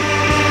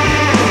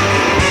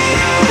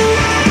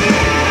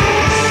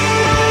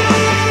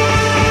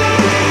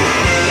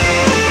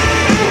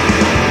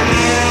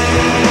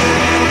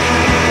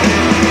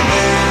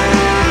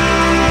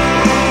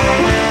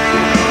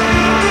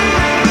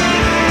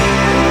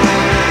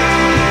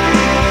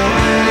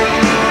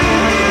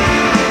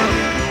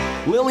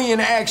 Lillian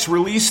Axe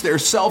released their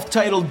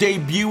self-titled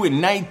debut in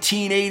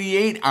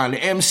 1988 on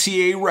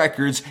MCA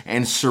Records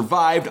and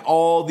survived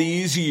all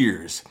these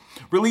years,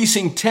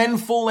 releasing 10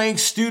 full-length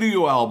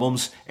studio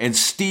albums, and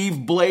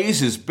Steve Blaze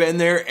has been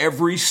there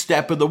every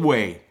step of the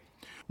way.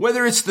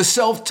 Whether it's the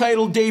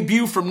self-titled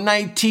debut from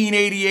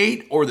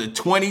 1988 or the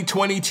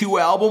 2022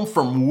 album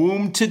From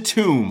Womb to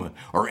Tomb,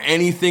 or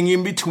anything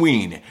in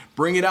between,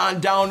 bring it on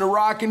down to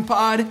Rockin'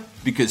 Pod,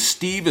 because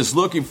Steve is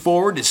looking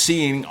forward to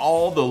seeing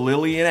all the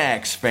Lillian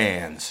Axe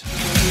fans.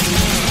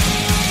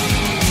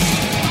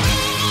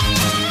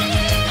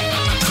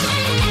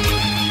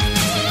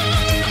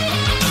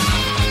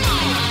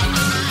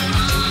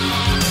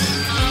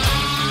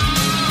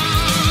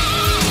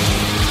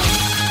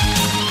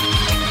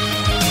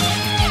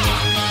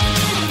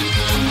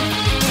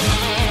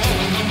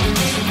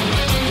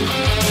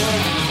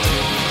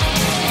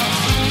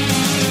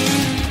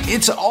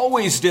 It's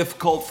always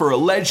difficult for a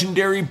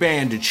legendary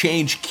band to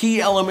change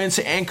key elements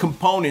and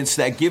components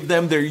that give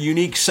them their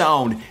unique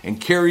sound and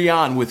carry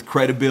on with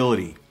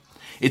credibility.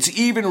 It's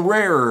even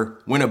rarer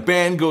when a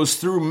band goes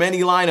through many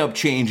lineup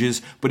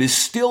changes but is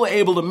still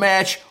able to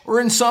match, or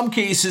in some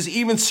cases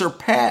even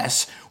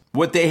surpass,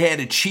 what they had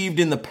achieved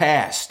in the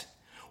past.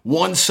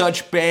 One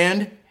such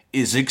band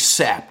is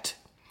Accept.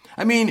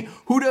 I mean,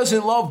 who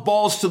doesn't love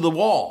Balls to the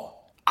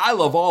Wall? I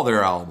love all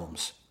their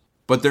albums.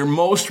 But their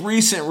most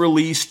recent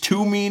release,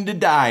 Too Mean to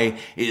Die,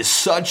 is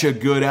such a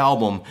good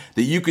album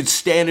that you could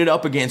stand it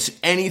up against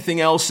anything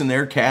else in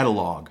their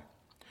catalog.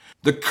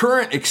 The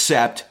current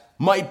Accept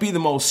might be the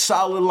most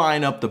solid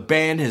lineup the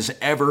band has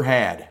ever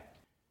had.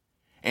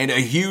 And a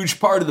huge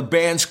part of the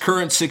band's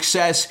current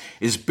success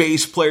is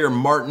bass player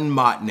Martin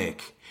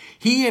Motnick.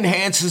 He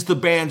enhances the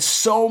band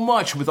so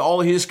much with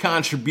all his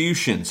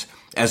contributions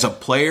as a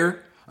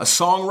player, a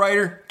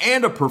songwriter,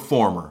 and a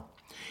performer.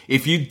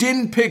 If you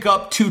didn't pick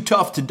up Too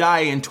Tough to Die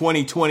in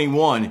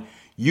 2021,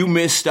 you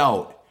missed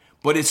out.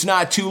 But it's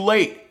not too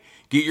late.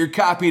 Get your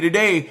copy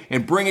today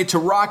and bring it to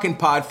Rockin'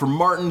 Pod for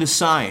Martin to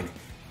sign.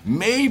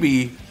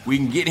 Maybe we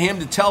can get him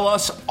to tell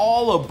us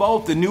all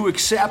about the new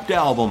Accept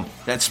album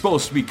that's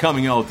supposed to be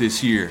coming out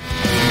this year.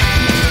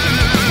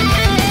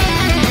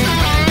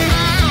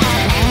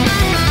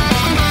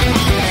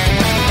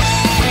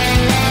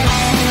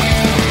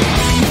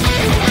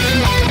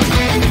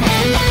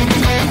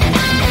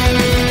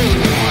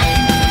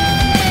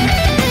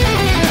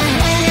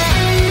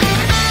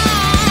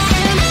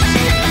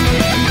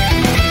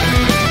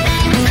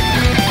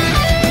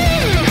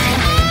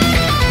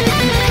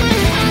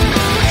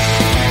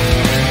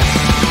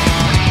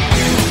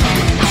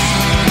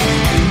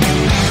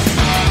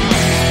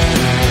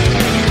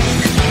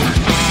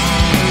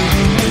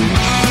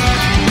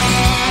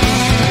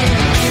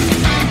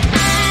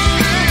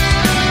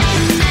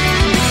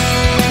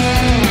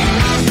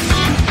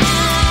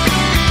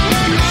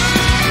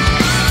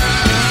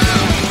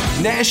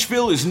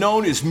 is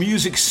known as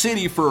Music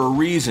City for a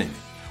reason.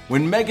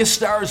 When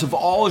megastars of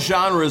all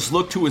genres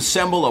look to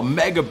assemble a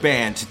mega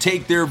band to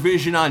take their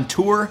vision on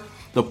tour,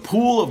 the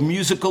pool of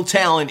musical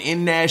talent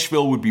in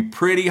Nashville would be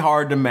pretty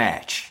hard to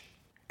match.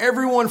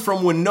 Everyone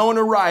from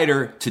Winona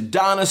Ryder to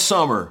Donna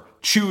Summer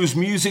choose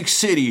Music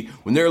City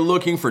when they're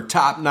looking for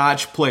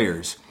top-notch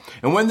players.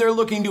 And when they're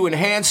looking to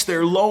enhance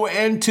their low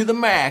end to the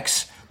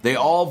max, they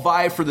all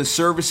vie for the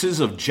services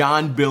of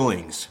John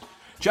Billings.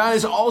 John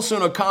is also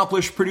an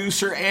accomplished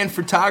producer and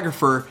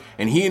photographer,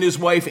 and he and his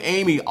wife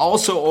Amy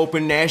also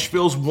opened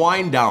Nashville's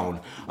Wine Down,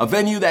 a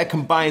venue that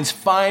combines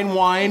fine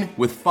wine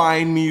with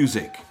fine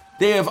music.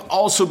 They have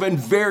also been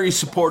very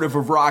supportive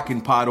of Rockin'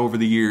 Pod over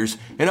the years,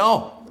 and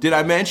did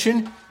I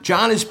mention?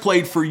 John has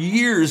played for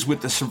years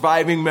with the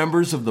surviving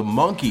members of the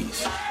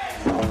Monkees.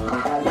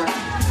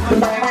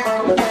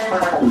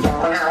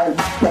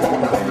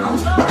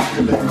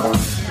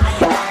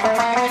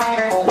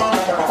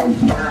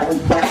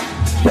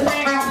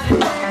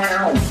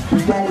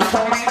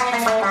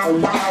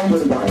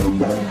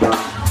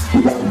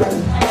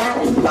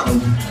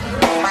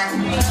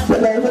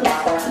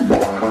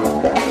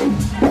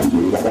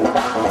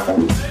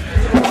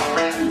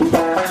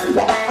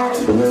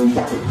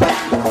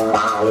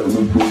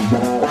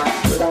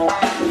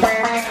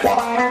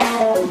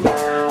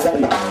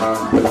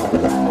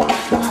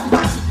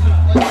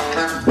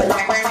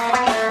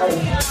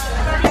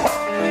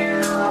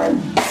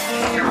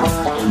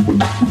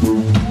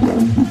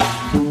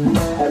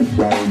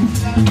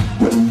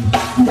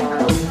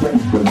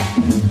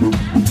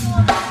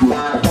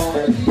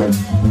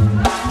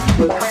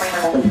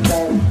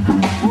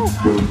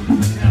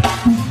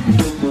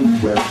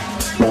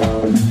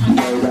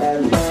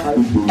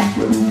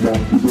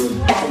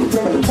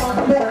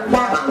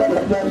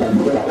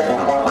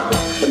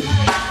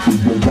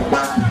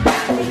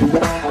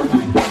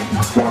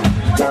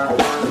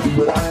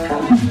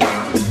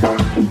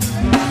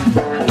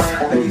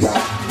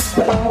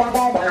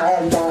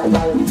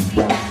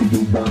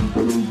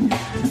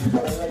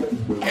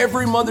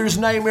 Every Mother's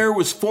Nightmare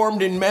was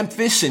formed in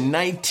Memphis in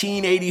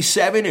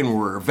 1987 and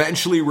were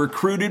eventually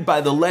recruited by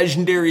the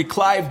legendary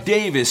Clive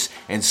Davis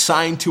and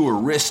signed to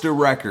Arista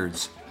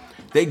Records.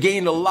 They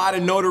gained a lot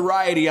of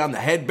notoriety on the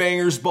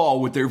Headbangers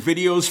Ball with their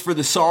videos for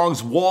the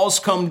songs Walls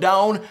Come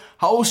Down,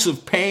 House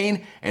of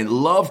Pain, and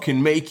Love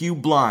Can Make You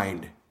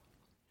Blind.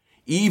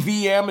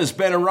 EVM has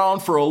been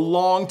around for a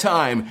long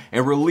time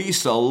and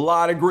released a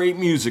lot of great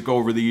music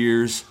over the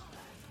years.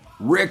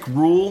 Rick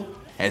Rule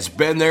has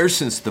been there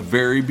since the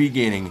very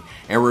beginning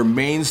and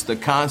remains the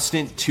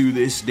constant to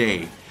this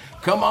day.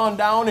 Come on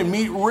down and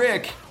meet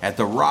Rick at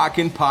the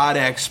Rockin' Pod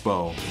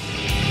Expo.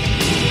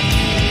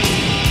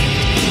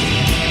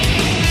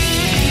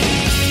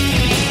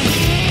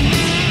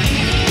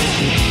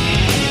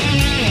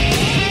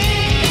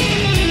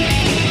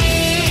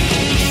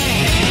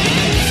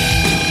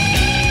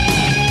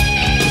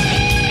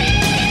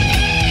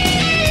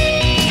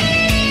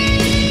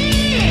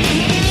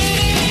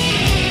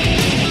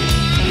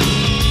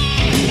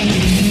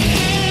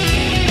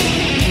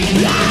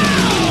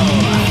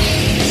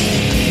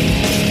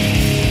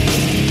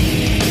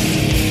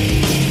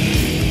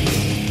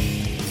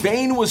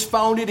 Vane was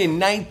founded in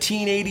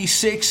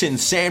 1986 in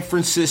San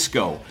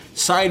Francisco,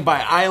 signed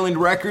by Island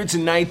Records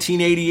in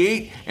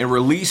 1988, and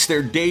released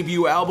their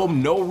debut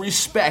album No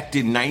Respect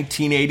in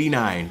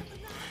 1989.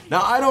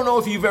 Now, I don't know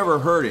if you've ever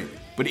heard it,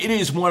 but it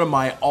is one of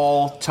my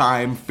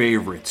all-time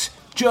favorites.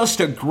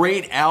 Just a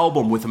great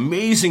album with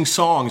amazing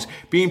songs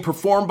being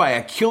performed by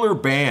a killer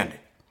band.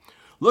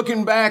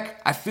 Looking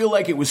back, I feel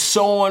like it was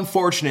so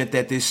unfortunate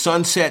that this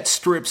Sunset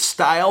Strip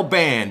style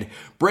band,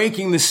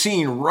 breaking the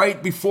scene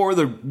right before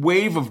the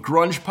wave of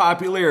grunge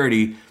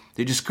popularity,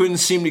 they just couldn't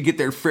seem to get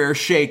their fair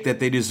shake that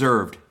they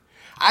deserved.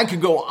 I could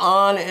go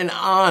on and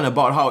on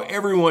about how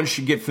everyone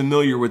should get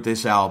familiar with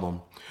this album,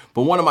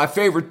 but one of my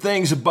favorite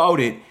things about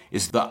it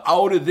is the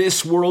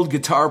out-of-this-world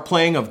guitar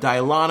playing of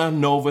Dylana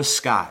Nova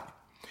Scott.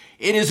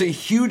 It is a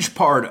huge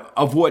part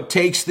of what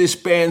takes this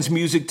band's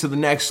music to the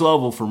next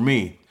level for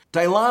me.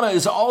 Dylana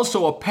is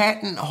also a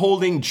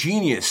patent-holding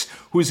genius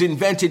who has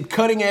invented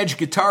cutting-edge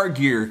guitar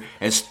gear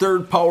as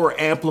third power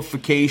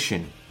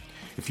amplification.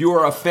 If you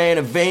are a fan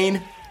of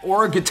Vane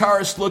or a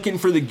guitarist looking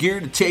for the gear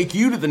to take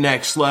you to the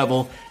next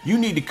level, you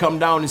need to come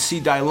down and see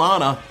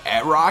Dylana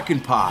at Rockin'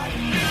 Pod.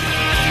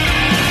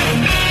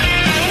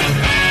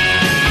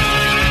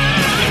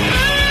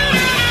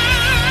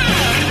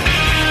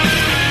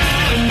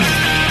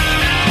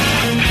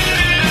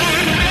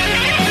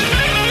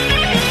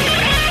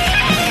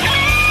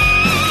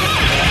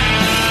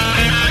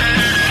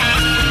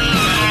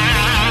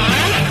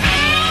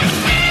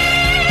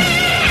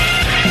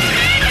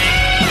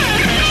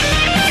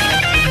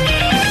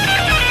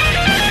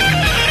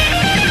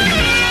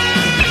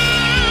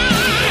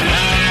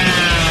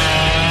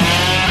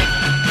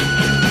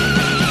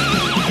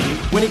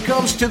 When it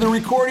comes to the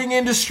recording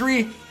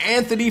industry,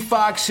 Anthony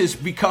Fox has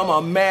become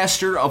a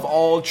master of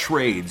all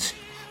trades.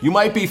 You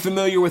might be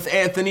familiar with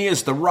Anthony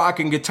as the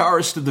rockin'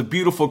 guitarist of the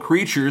Beautiful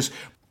Creatures,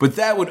 But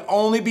that would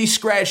only be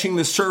scratching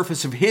the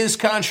surface of his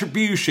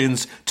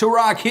contributions to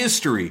rock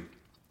history.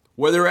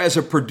 Whether as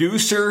a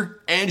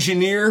producer,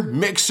 engineer,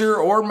 mixer,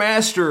 or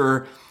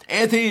masterer,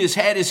 Anthony has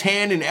had his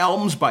hand in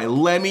albums by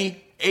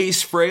Lemmy,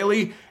 Ace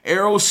Frehley,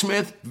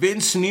 Aerosmith,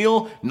 Vince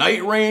Neil,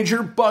 Night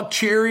Ranger, Buck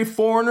Cherry,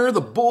 Foreigner,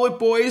 The Bullet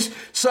Boys,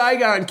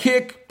 Saigon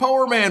Kick,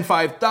 Powerman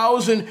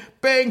 5000,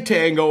 Bang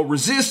Tango,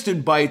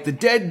 Resisted Bite, The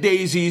Dead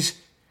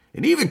Daisies,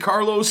 and even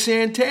Carlos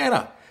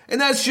Santana. And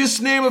that's just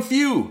to name a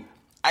few.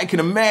 I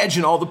can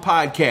imagine all the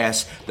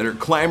podcasts that are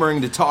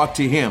clamoring to talk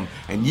to him,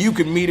 and you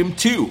can meet him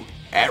too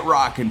at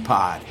Rockin'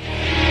 Pod.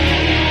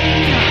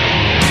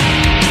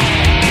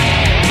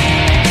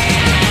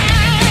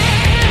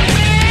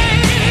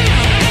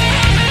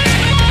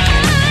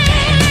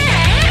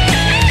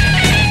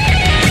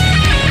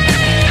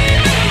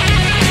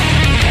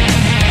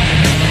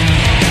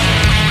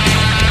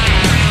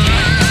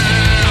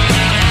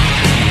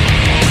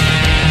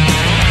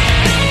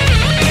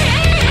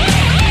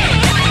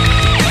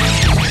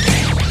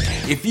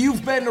 If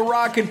you've been to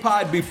Rockin'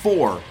 Pod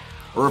before,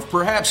 or have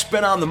perhaps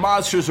been on the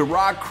Monsters of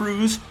Rock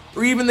cruise,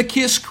 or even the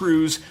Kiss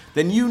cruise,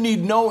 then you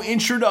need no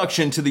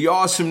introduction to the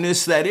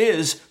awesomeness that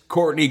is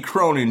Courtney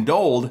Cronin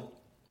Dold.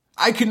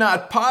 I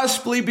cannot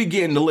possibly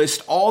begin to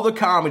list all the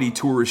comedy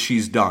tours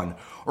she's done,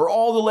 or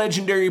all the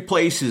legendary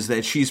places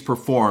that she's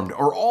performed,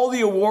 or all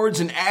the awards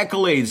and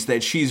accolades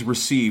that she's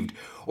received,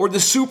 or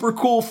the super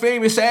cool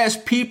famous ass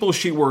people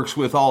she works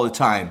with all the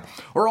time,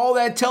 or all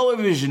that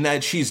television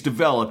that she's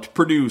developed,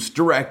 produced,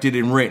 directed,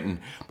 and written.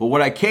 But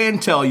what I can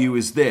tell you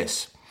is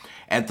this.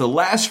 At the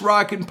last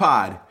Rockin'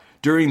 Pod,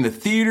 during the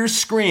theater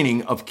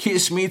screening of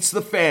Kiss Meets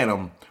the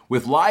Phantom,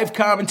 with live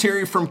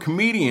commentary from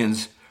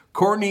comedians,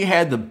 Courtney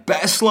had the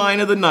best line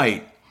of the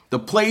night. The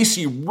place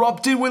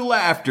erupted with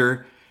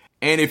laughter,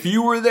 and if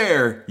you were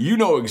there, you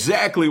know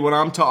exactly what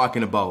I'm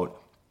talking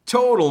about.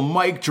 Total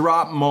mic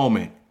drop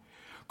moment.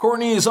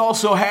 Courtney is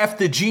also half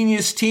the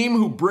genius team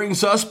who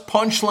brings us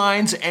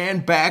punchlines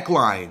and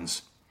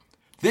backlines.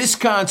 This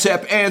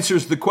concept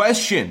answers the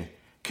question,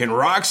 can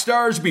rock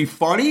stars be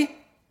funny?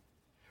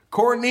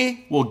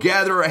 Courtney will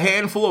gather a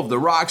handful of the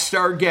rock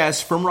star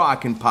guests from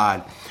Rockin'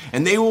 Pod,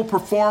 and they will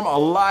perform a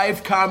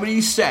live comedy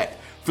set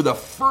for the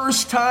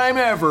first time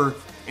ever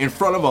in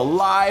front of a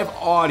live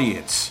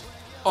audience.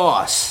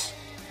 Us.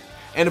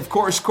 And of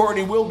course,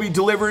 Courtney will be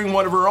delivering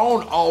one of her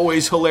own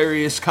always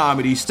hilarious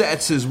comedy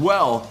sets as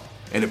well,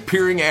 and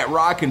appearing at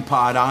Rockin'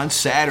 Pod on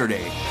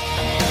Saturday.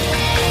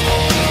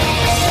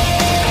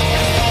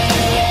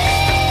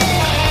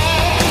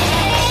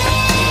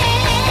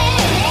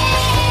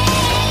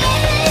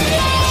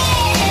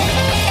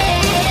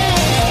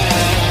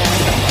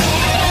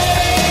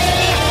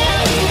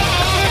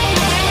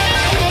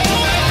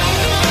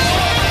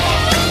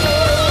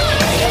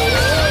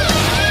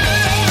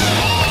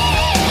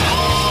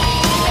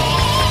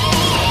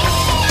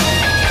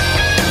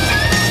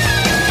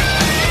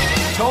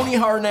 Tony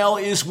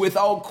Harnell is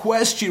without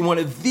question one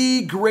of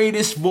the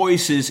greatest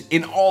voices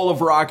in all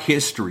of rock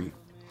history.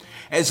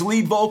 As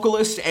lead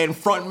vocalist and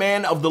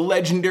frontman of the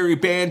legendary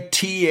band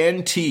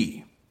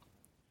TNT.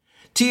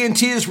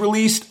 TNT has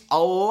released a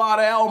lot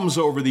of albums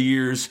over the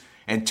years,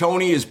 and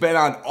Tony has been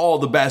on all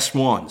the best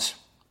ones.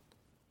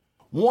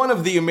 One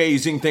of the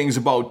amazing things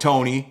about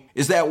Tony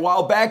is that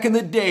while back in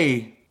the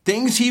day,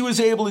 things he was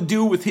able to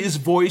do with his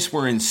voice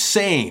were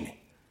insane.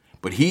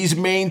 But he's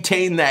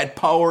maintained that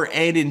power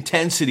and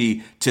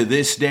intensity to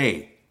this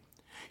day.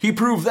 He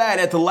proved that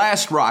at the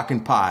last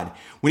Rockin' Pod,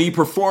 when he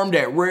performed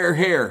at Rare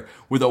Hair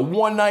with a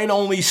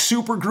one-night-only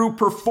supergroup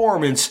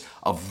performance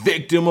of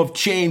Victim of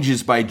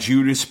Changes by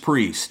Judas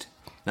Priest.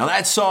 Now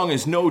that song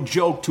is no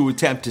joke to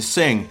attempt to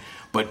sing,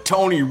 but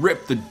Tony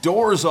ripped the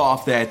doors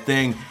off that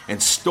thing and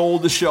stole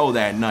the show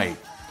that night.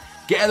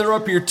 Gather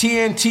up your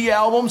TNT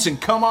albums and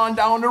come on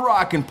down to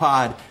Rockin'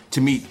 Pod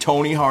to meet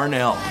Tony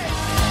Harnell.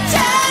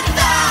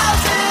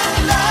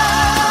 10,000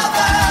 lovers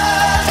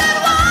and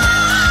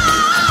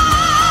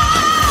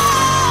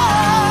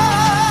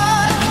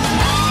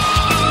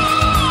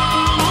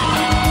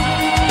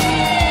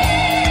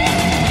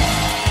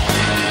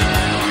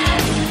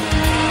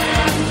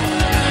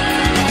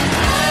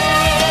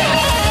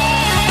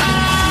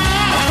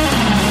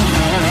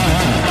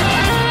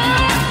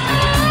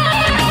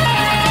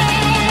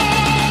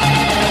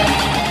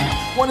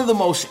One of the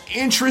most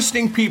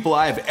interesting people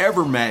I have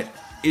ever met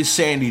is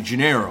Sandy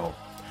Gennaro.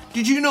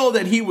 Did you know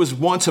that he was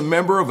once a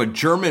member of a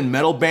German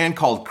metal band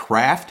called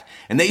Kraft,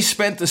 and they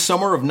spent the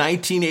summer of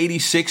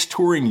 1986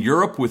 touring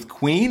Europe with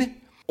Queen?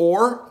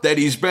 Or that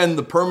he's been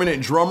the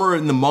permanent drummer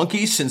in the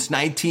Monkees since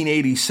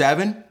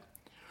 1987?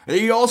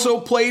 He also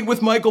played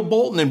with Michael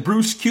Bolton and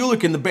Bruce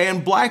Kulick in the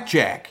band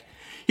Blackjack.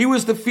 He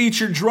was the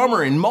featured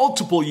drummer in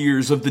multiple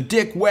years of the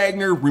Dick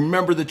Wagner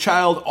Remember the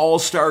Child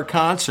All-Star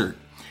Concert.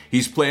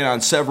 He's played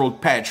on several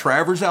Pat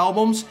Travers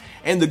albums,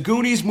 and the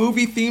Goonies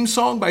movie theme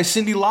song by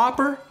Cyndi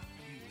Lauper?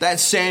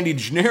 That's Sandy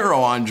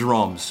Gennaro on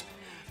drums.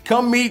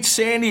 Come meet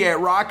Sandy at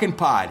Rockin'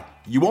 Pod.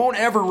 You won't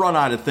ever run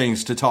out of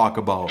things to talk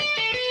about.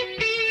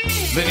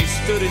 Then he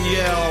stood and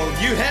yelled,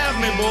 "You have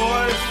me,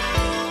 boys.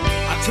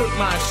 I took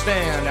my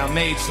stand, I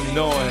made some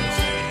noise.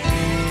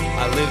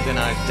 I lived and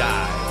I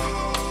died.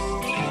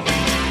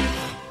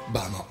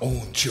 By my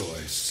own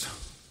choice.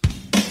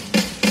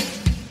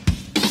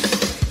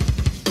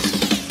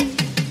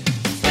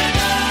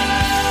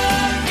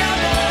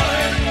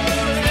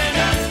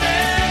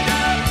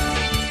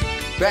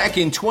 Back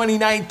in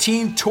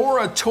 2019,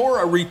 Tora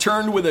Tora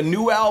returned with a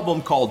new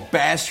album called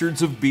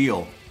Bastards of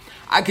Beale.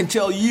 I can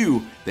tell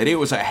you that it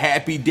was a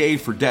happy day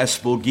for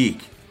Decibel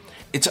Geek.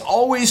 It's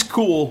always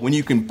cool when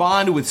you can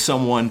bond with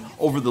someone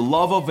over the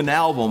love of an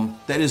album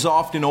that is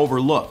often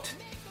overlooked.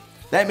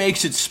 That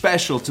makes it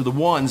special to the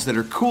ones that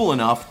are cool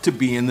enough to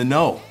be in the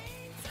know.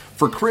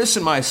 For Chris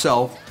and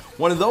myself,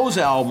 one of those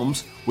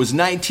albums was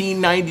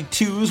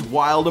 1992's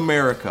Wild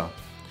America.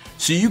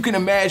 So you can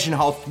imagine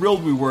how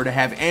thrilled we were to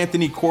have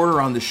Anthony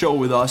Corder on the show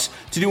with us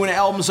to do an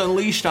Albums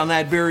Unleashed on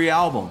that very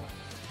album.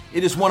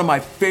 It is one of my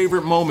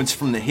favorite moments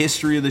from the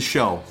history of the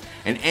show,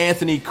 and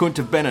Anthony couldn't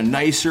have been a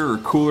nicer or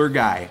cooler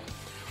guy.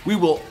 We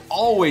will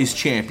always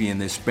champion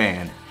this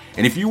band,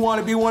 and if you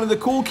want to be one of the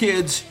cool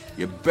kids,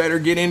 you better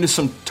get into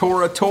some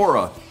Tora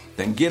Tora,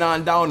 then get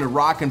on down to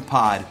Rockin'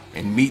 Pod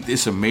and meet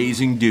this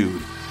amazing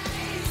dude.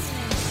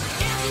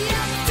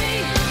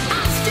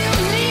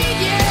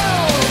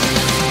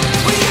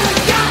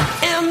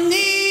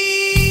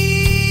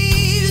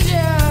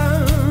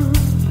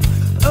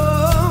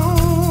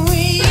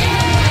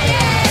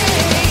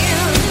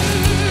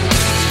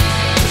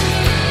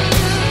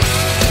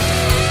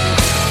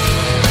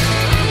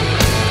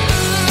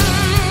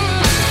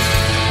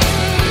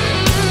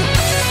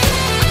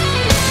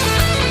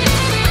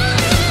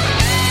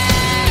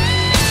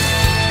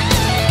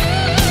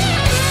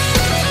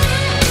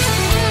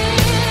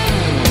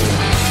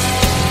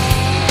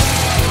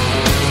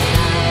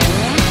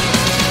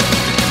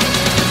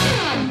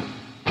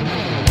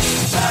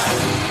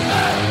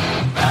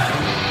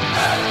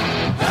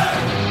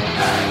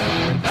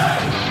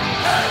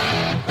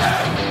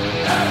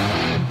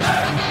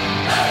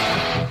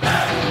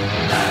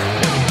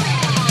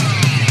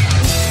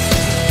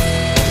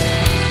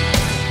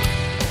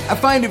 I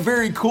find it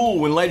very cool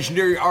when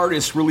legendary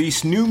artists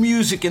release new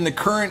music in the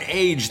current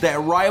age that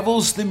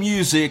rivals the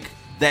music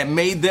that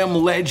made them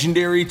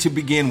legendary to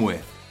begin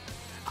with.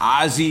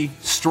 Ozzy,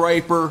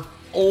 Stryper,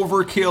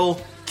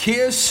 Overkill,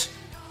 Kiss?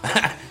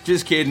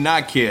 Just kidding,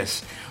 not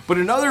Kiss. But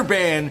another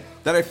band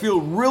that I feel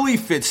really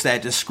fits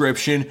that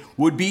description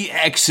would be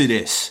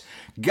Exodus,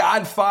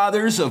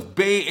 godfathers of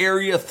Bay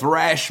Area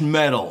thrash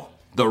metal,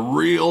 the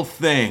real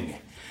thing.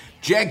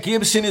 Jack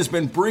Gibson has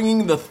been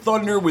bringing the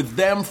thunder with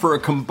them for a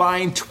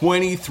combined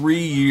 23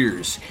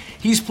 years.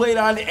 He's played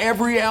on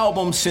every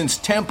album since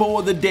Tempo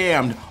of the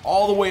Damned,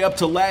 all the way up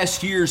to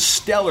last year's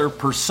stellar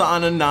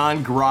Persona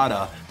Non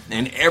Grata,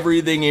 and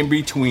everything in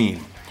between.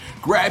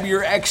 Grab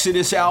your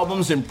Exodus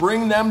albums and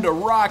bring them to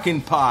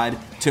Rockin' Pod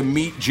to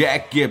meet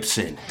Jack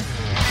Gibson.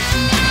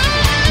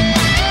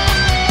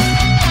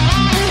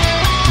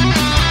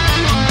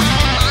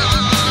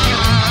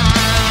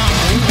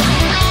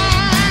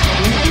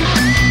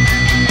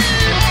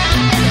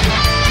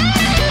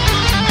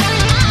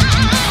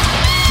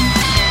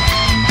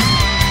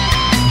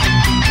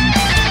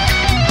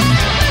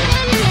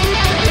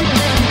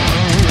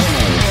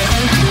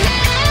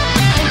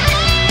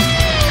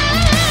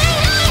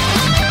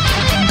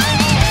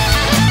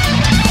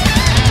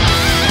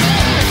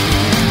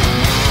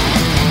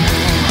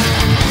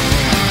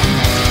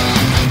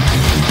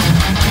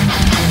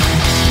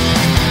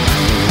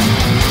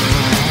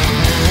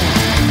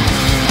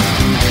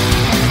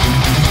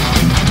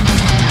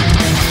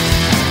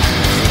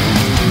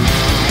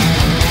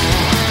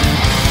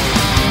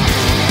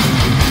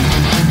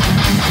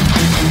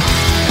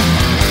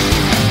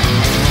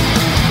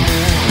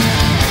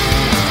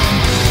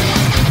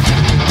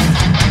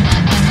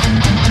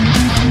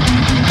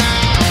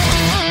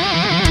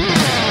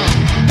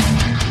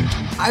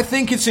 I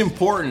think it's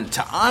important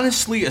to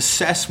honestly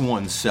assess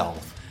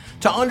oneself,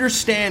 to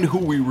understand who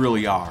we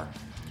really are,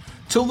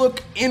 to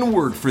look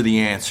inward for the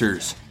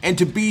answers, and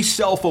to be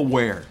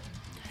self-aware.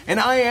 And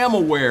I am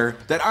aware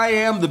that I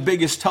am the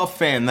biggest Tough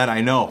fan that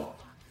I know.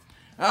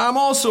 I'm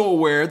also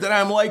aware that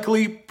I'm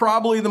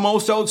probably the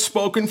most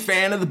outspoken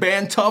fan of the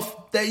band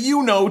Tough that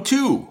you know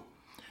too.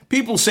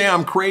 People say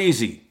I'm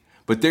crazy,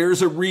 but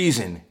there's a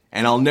reason,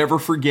 and I'll never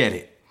forget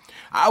it.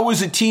 I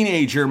was a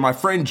teenager, my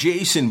friend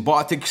Jason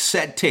bought the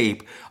cassette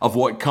tape of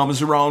What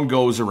Comes Around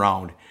Goes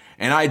Around,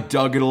 and I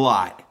dug it a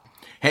lot.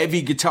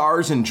 Heavy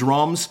guitars and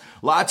drums,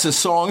 lots of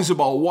songs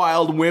about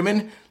wild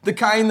women, the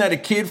kind that a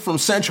kid from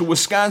central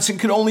Wisconsin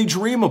could only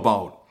dream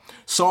about.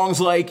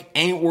 Songs like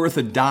Ain't Worth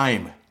a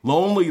Dime,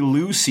 Lonely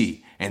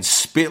Lucy, and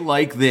Spit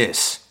Like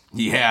This.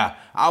 Yeah,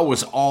 I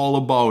was all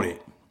about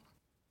it.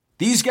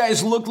 These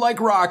guys looked like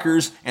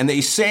rockers, and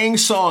they sang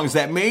songs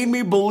that made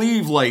me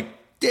believe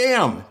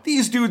damn,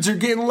 these dudes are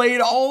getting laid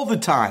all the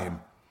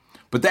time.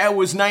 But that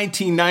was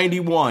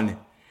 1991,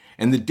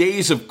 and the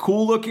days of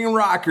cool-looking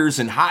rockers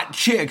and hot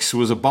chicks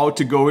was about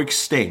to go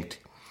extinct.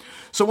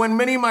 So when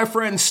many of my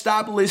friends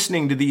stopped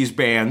listening to these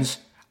bands,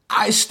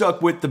 I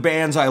stuck with the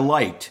bands I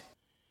liked.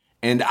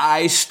 and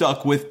I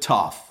stuck with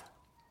Tough.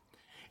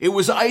 It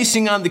was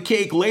icing on the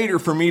cake later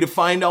for me to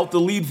find out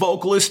the lead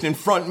vocalist and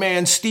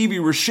frontman Stevie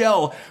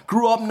Rochelle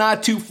grew up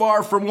not too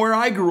far from where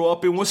I grew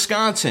up in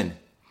Wisconsin.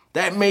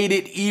 That made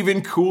it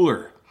even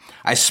cooler.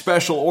 I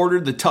special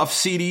ordered the Tough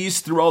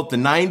CDs throughout the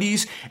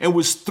 90s and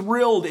was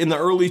thrilled in the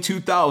early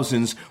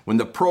 2000s when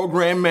the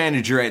program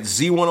manager at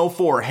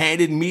Z104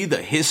 handed me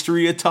the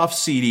History of Tough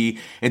CD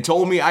and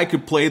told me I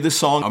could play the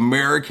song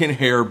American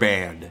Hair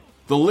Band.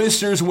 The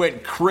listeners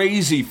went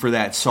crazy for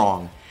that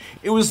song.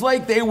 It was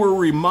like they were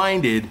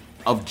reminded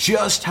of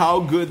just how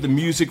good the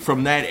music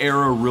from that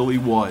era really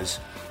was.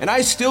 And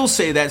I still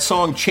say that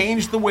song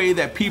changed the way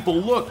that people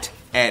looked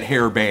at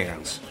hair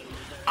bands.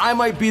 I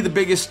might be the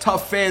biggest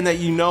Tough fan that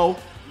you know,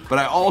 but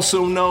I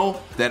also know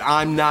that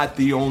I'm not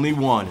the only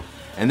one,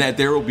 and that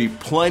there will be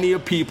plenty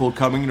of people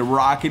coming to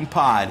Rockin'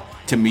 Pod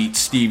to meet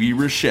Stevie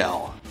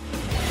Rochelle.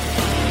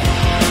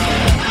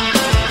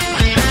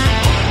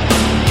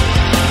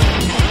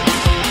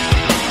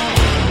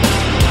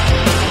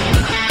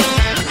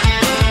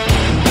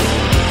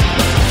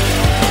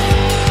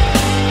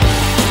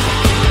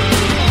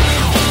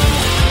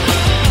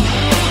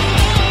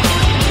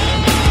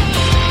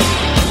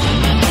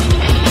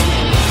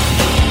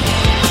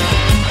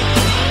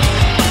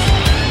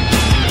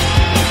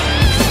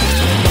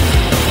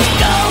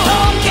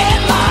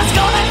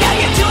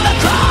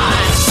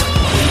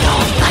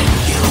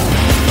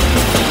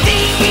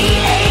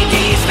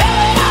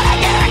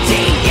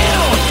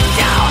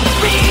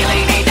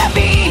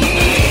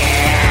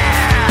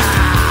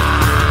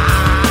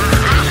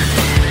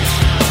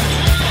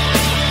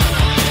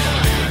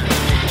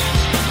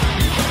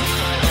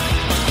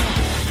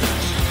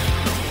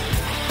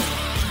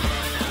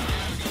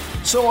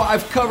 So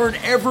I've covered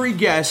every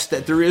guest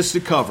that there is to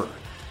cover.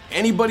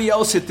 Anybody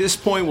else at this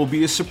point will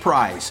be a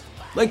surprise.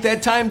 Like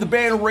that time the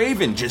band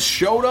Raven just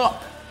showed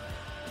up.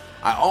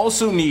 I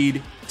also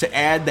need to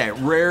add that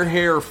Rare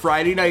Hair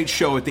Friday night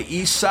show at the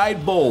East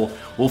Side Bowl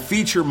will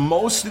feature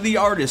most of the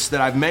artists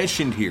that I've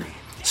mentioned here,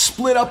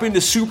 split up into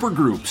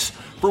supergroups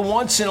for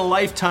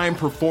once-in-a-lifetime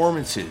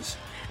performances.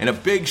 And a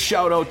big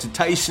shout out to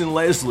Tyson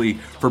Leslie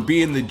for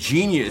being the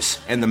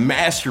genius and the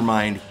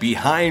mastermind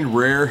behind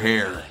Rare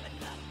Hair.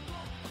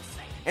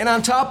 And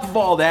on top of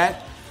all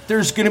that,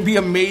 there's going to be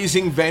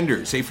amazing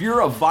vendors. If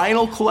you're a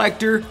vinyl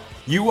collector,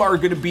 you are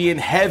going to be in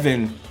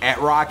heaven at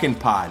Rockin'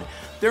 Pod.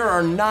 There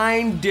are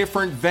 9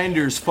 different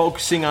vendors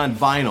focusing on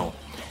vinyl,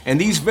 and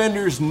these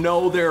vendors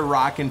know their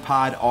Rockin'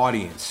 Pod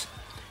audience.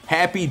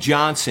 Happy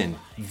Johnson,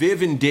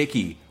 Viv and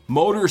Dickey,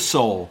 Motor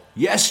Soul,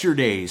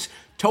 Yesterdays,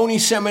 Tony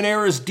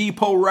Seminara's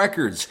Depot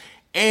Records,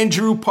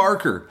 Andrew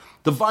Parker,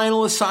 The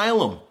Vinyl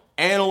Asylum,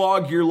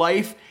 Analog Your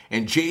Life,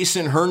 and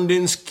Jason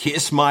Herndon's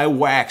Kiss My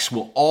Wax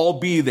will all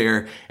be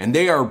there, and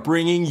they are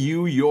bringing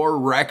you your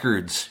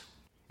records.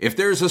 If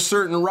there's a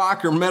certain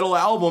rock or metal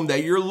album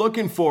that you're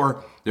looking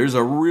for, there's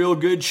a real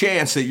good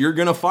chance that you're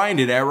going to find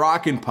it at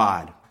Rockin'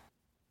 Pod.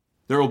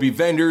 There will be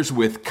vendors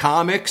with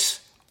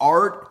comics,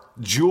 art,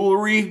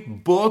 jewelry,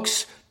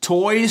 books,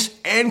 toys,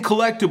 and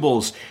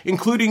collectibles,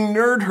 including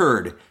Nerd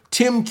Herd,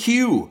 Tim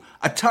Q,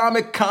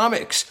 Atomic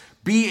Comics,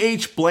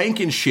 B.H.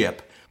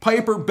 Blankenship,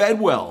 Piper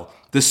Bedwell,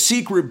 The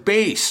Secret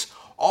Base,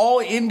 All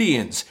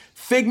Indians,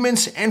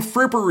 Figments and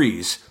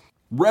Fripperies,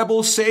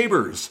 Rebel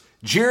Sabers,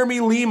 Jeremy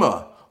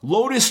Lima,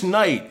 Lotus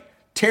Knight,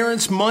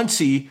 Terrence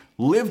Muncie,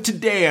 Live to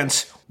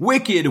Dance,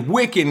 Wicked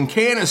Wiccan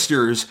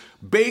Canisters,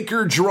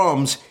 Baker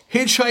Drums,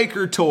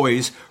 Hitchhiker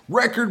Toys,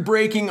 Record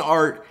Breaking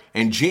Art,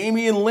 and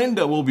Jamie and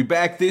Linda will be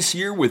back this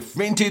year with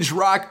vintage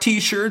rock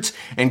t-shirts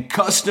and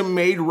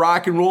custom-made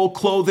rock and roll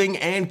clothing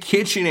and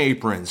kitchen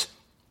aprons.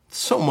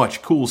 So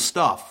much cool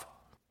stuff.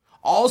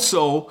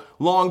 Also,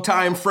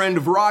 longtime friend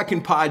of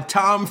Rockin' Pod,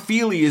 Tom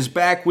Feely, is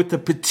back with the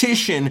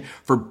petition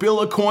for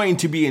Bill Aucoin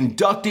to be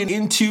inducted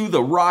into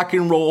the Rock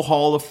and Roll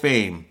Hall of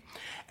Fame.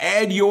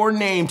 Add your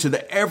name to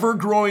the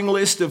ever-growing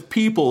list of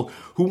people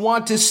who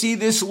want to see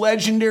this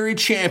legendary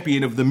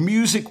champion of the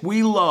music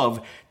we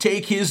love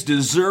take his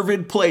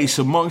deserved place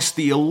amongst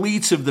the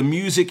elites of the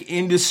music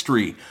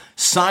industry.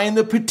 Sign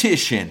the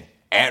petition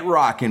at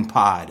Rockin'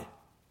 Pod.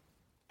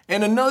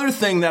 And another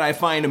thing that I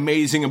find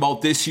amazing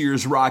about this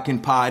year's Rockin'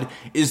 Pod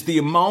is the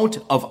amount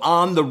of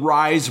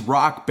on-the-rise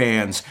rock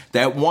bands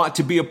that want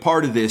to be a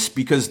part of this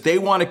because they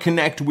want to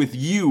connect with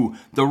you,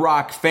 the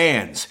rock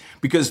fans,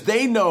 because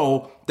they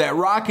know that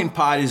Rockin'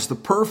 Pod is the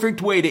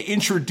perfect way to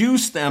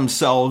introduce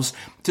themselves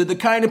to the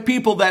kind of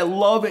people that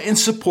love and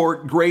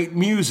support great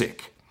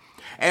music.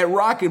 At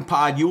Rockin'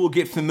 Pod, you will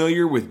get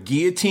familiar with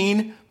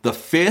Guillotine, The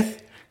Fifth,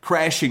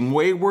 Crashing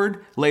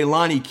Wayward,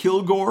 Leilani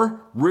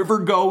Kilgore, River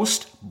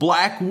Ghost,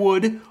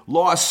 Blackwood,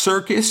 Lost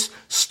Circus,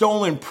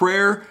 Stolen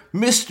Prayer,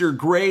 Mr.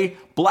 Gray,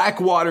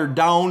 Blackwater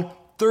Down,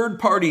 Third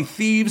Party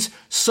Thieves,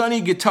 Sunny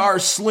Guitar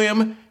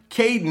Slim,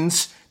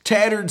 Cadence,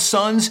 Tattered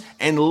Sons,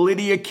 and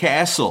Lydia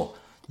Castle.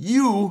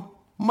 You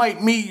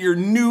might meet your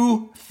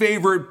new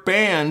favorite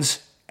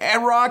bands at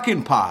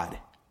Rockin' Pod.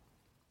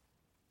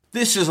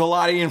 This is a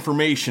lot of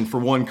information for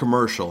one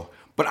commercial,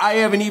 But I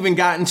haven't even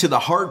gotten to the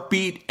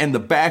heartbeat and the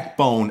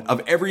backbone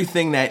of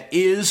everything that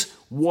is,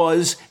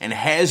 was, and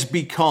has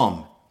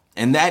become,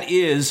 and that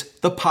is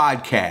the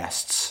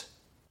podcasts.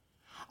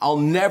 I'll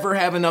never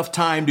have enough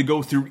time to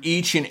go through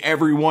each and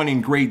every one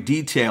in great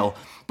detail,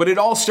 but it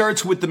all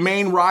starts with the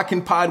main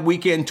Rockin' Pod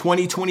Weekend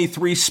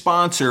 2023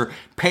 sponsor,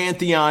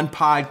 Pantheon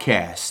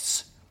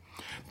Podcasts.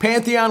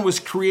 Pantheon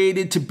was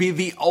created to be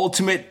the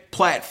ultimate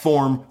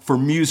platform for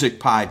music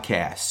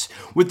podcasts,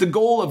 with the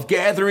goal of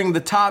gathering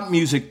the top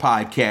music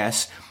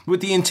podcasts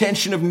with the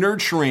intention of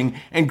nurturing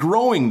and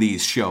growing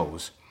these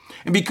shows.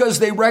 And because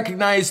they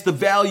recognize the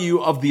value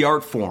of the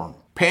art form,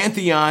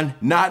 Pantheon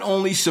not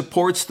only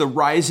supports the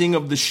rising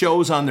of the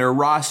shows on their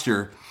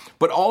roster,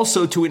 but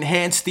also to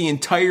enhance the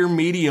entire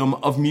medium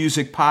of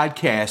music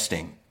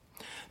podcasting.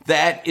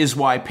 That is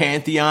why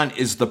Pantheon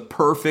is the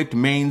perfect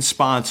main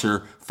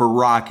sponsor for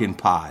Rockin'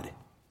 Pod.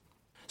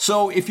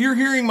 So if you're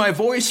hearing my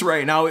voice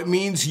right now, it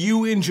means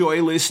you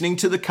enjoy listening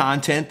to the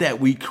content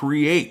that we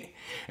create.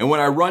 And when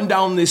I run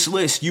down this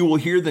list, you will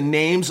hear the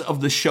names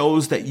of the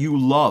shows that you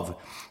love.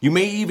 You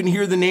may even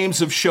hear the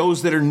names of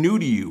shows that are new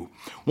to you.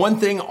 One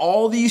thing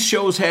all these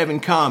shows have in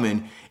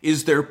common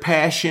is their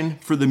passion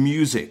for the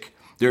music,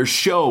 their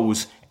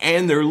shows,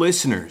 and their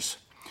listeners.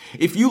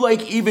 If you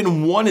like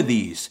even one of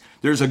these,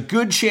 there's a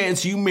good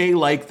chance you may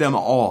like them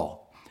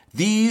all.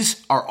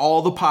 These are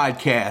all the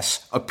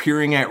podcasts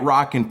appearing at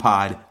Rockin'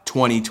 Pod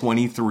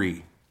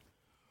 2023.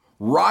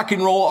 Rock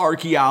and Roll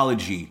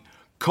Archaeology,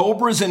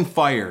 Cobras and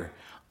Fire,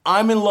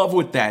 I'm in Love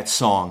with That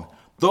Song,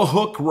 The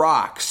Hook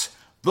Rocks,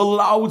 The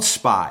Loud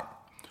Spot,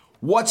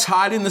 What's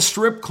Hot in the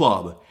Strip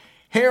Club,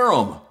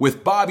 Harem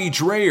with Bobby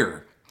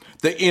Dreyer,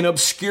 the In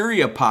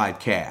Obscuria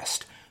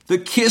podcast, The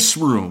Kiss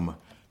Room,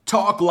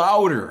 Talk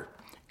Louder,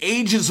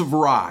 Ages of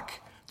Rock,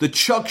 the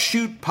Chuck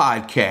Shoot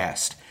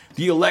podcast,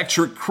 The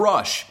Electric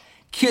Crush,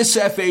 Kiss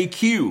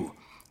FAQ,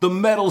 The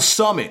Metal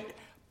Summit,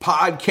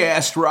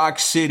 Podcast Rock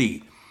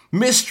City,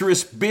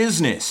 Mistress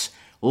Business,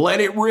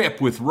 Let It Rip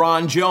with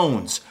Ron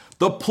Jones,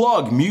 The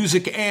Plug,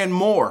 Music and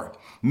More,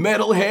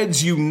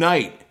 Metalheads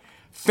Unite,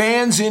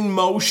 Fans in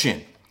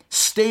Motion,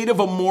 State of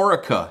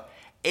Amorica,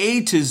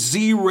 A to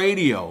Z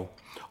Radio,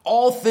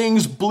 All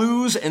Things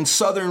Blues and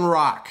Southern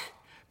Rock,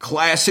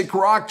 Classic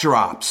Rock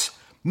Drops,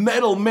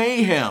 Metal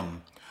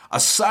Mayhem,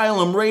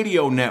 Asylum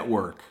Radio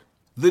Network,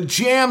 The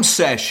Jam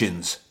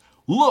Sessions,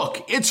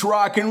 Look, It's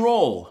Rock and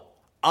Roll,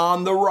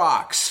 On the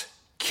Rocks,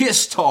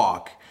 Kiss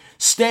Talk,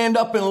 Stand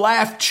Up and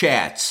Laugh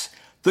Chats,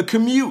 The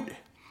Commute,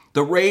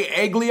 The Ray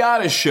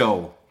Agliotta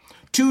Show,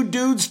 Two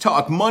Dudes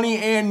Talk Money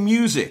and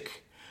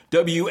Music,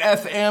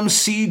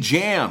 WFMC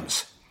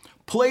Jams,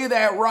 Play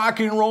That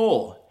Rock and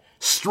Roll,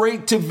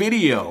 Straight to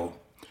Video,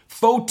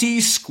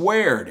 Foti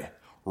Squared,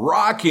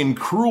 Rockin'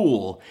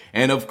 Cruel,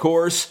 and of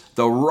course,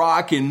 the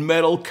Rock and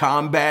Metal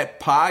Combat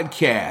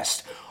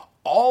Podcast.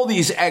 All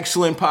these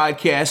excellent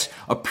podcasts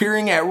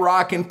appearing at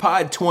Rockin'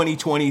 Pod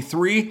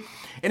 2023.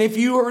 And if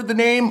you heard the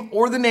name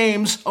or the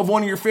names of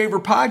one of your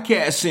favorite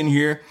podcasts in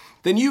here,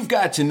 then you've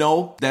got to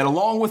know that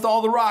along with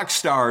all the rock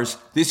stars,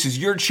 this is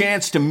your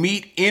chance to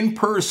meet in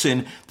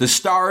person the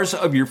stars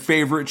of your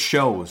favorite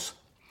shows.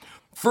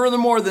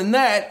 Furthermore than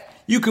that,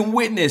 you can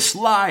witness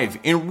live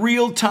in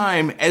real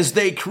time as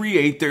they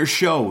create their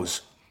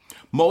shows.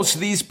 Most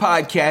of these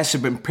podcasts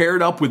have been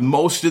paired up with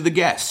most of the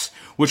guests,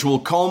 which will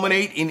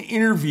culminate in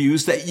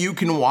interviews that you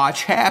can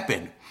watch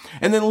happen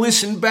and then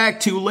listen back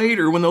to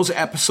later when those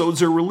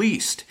episodes are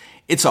released.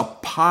 It's a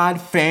pod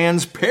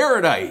fan's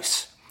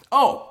paradise.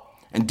 Oh,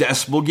 and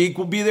Decibel Geek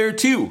will be there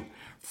too.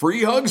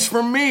 Free hugs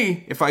from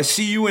me if I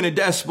see you in a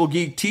Decibel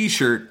Geek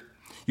t-shirt.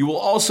 You will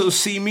also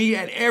see me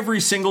at every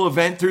single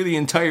event through the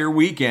entire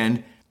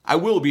weekend. I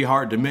will be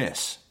hard to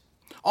miss.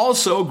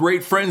 Also,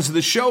 great friends of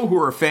the show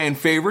who are fan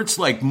favorites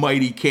like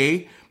Mighty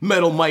K,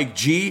 Metal Mike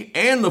G,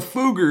 and the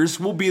Fougers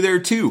will be there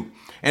too.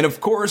 And of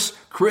course,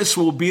 Chris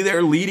will be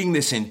there leading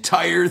this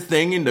entire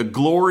thing into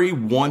glory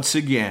once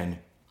again.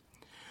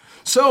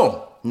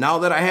 So, now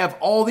that I have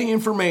all the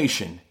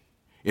information,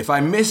 if I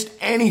missed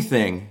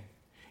anything,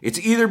 it's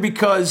either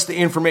because the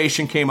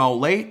information came out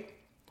late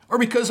or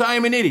because I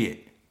am an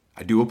idiot.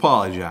 I do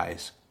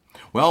apologize.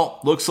 Well,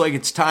 looks like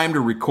it's time to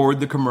record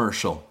the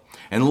commercial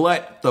and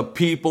let the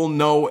people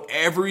know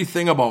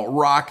everything about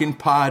Rockin'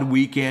 Pod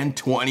Weekend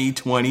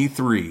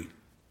 2023.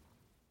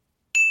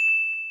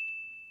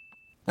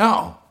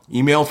 Oh,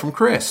 email from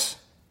Chris.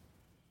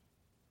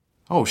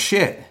 Oh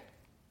shit.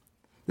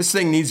 This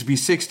thing needs to be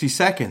 60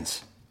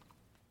 seconds.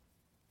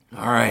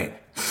 All right.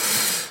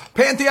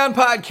 Pantheon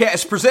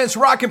Podcast presents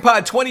Rockin'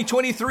 Pod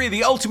 2023,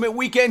 the ultimate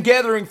weekend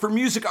gathering for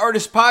music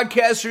artists,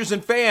 podcasters,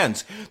 and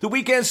fans. The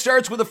weekend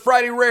starts with a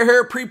Friday Rare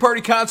Hair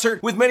pre-party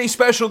concert with many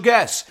special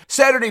guests.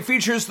 Saturday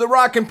features the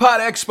Rockin'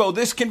 Pod Expo.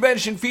 This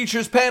convention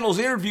features panels,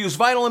 interviews,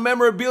 vinyl and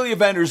memorabilia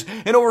vendors,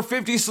 and over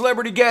 50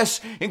 celebrity guests,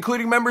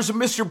 including members of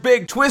Mr.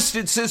 Big,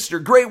 Twisted Sister,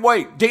 Great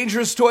White,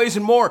 Dangerous Toys,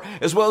 and more,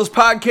 as well as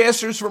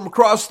podcasters from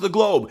across the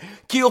globe.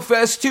 Keel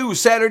Fest 2,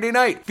 Saturday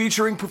night,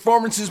 featuring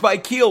performances by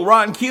Keel,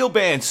 Ron Keel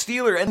Band,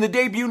 Steeler, and the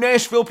debut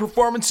Nashville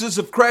performances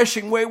of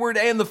Crashing Wayward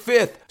and The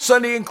Fifth.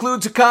 Sunday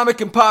includes a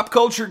comic and pop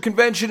culture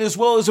convention as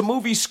well as a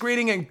movie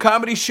screening and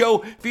comedy show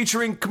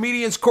featuring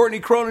comedians Courtney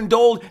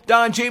Cronin-Dold,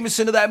 Don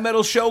Jameson of That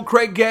Metal Show,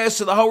 Craig Gass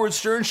of The Howard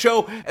Stern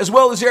Show, as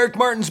well as Eric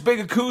Martin's Big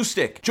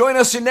Acoustic. Join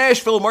us in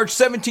Nashville March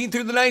 17th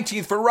through the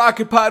 19th for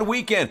Rockin' Pod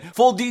Weekend.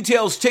 Full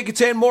details,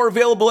 tickets, and more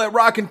available at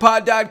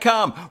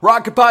rockinpod.com.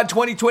 Rockin' Pod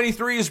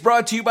 2023 is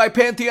brought to you by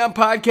Pantheon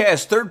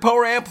Podcast, Third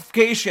Power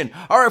Amplification,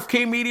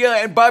 RFK Media,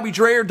 and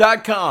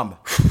BobbyDreyer.com.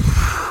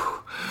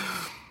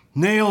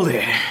 Nailed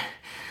it.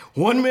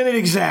 1 minute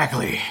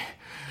exactly.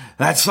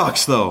 That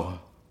sucks, though.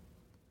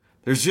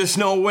 There's just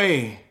no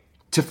way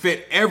to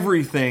fit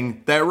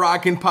everything that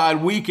Rockin'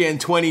 Pod Weekend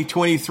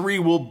 2023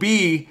 will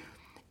be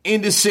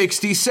into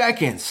 60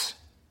 seconds.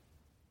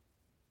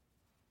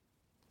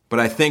 But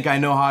I think I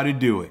know how to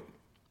do it.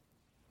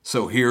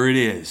 So here it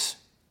is.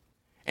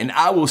 And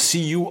I will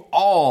see you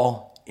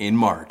all in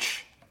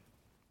March.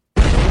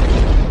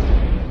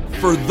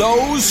 For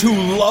those who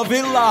love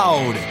it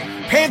loud,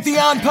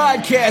 Pantheon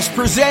Podcast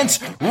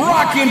presents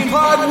Rockin'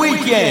 Pod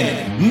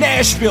Weekend,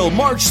 Nashville,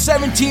 March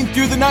 17th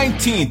through the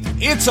 19th.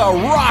 It's a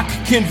rock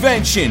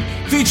convention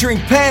featuring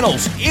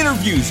panels,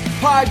 interviews,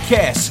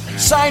 podcasts,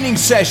 signing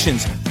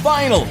sessions,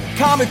 vinyl,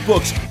 comic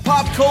books,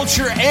 pop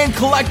culture, and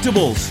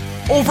collectibles.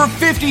 Over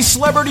 50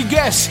 celebrity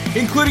guests,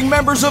 including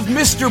members of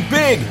Mr.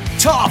 Big,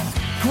 Tough,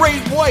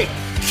 Great White,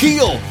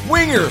 Keel,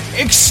 Winger,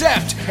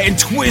 Accept, and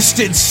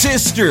Twisted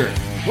Sister.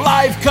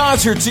 Live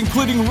concerts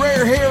including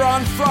Rare Hair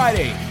on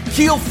Friday,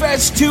 Keel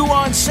Fest 2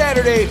 on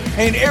Saturday,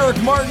 and Eric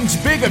Martin's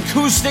Big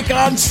Acoustic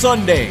on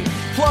Sunday.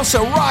 Plus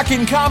a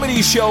rockin'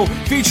 comedy show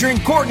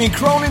featuring Courtney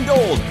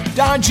Cronin-Dold,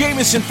 Don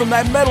Jameson from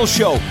That Metal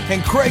Show,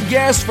 and Craig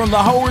Gass from The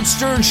Howard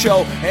Stern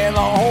Show, and a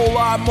whole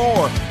lot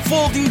more.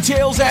 Full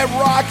details at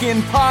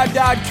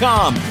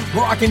rockinpod.com.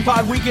 Rockin'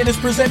 Pod Weekend is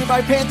presented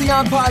by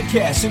Pantheon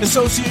Podcasts in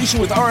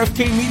association with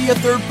RFK Media,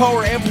 Third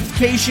Power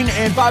Amplification,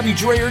 and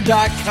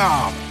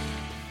BobbyDreyer.com.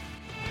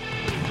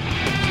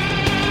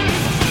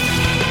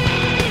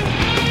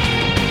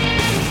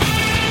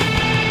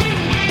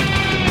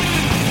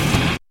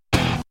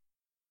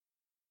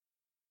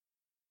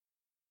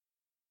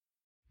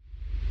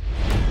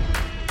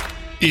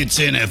 It's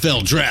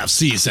NFL draft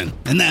season,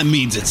 and that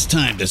means it's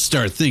time to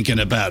start thinking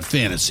about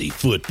fantasy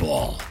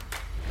football.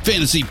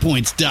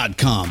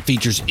 FantasyPoints.com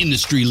features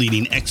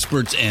industry-leading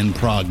experts and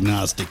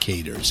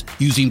prognosticators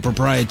using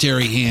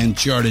proprietary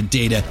hand-charted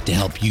data to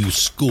help you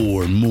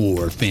score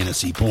more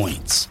fantasy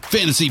points.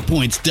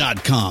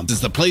 FantasyPoints.com is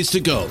the place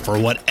to go for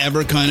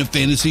whatever kind of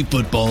fantasy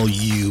football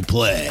you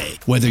play.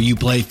 Whether you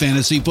play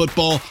fantasy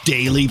football,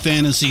 daily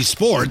fantasy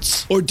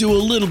sports, or do a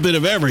little bit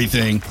of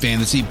everything,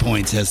 Fantasy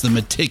Points has the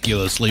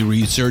meticulously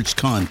researched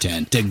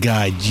content to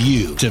guide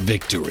you to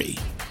victory.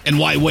 And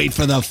why wait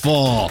for the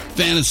fall?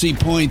 Fantasy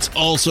Points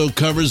also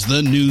covers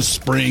the new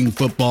spring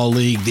football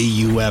league,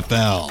 the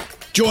UFL.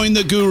 Join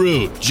the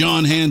guru,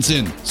 John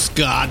Hansen,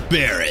 Scott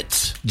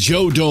Barrett,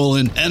 Joe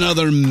Dolan, and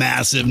other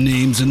massive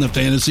names in the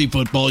fantasy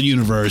football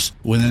universe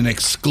with an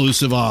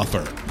exclusive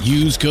offer.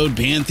 Use code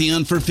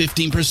Pantheon for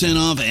 15%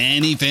 off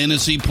any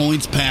Fantasy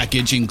Points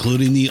package,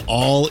 including the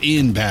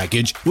all-in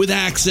package, with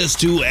access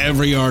to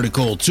every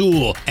article,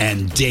 tool,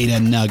 and data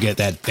nugget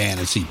that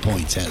Fantasy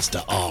Points has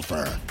to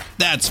offer.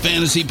 That's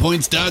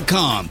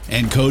FantasyPoints.com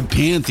and code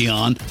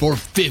Pantheon for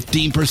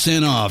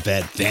 15% off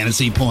at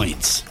Fantasy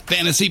Points.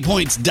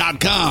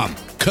 FantasyPoints.com,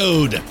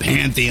 code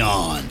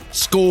Pantheon.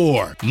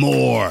 Score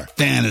more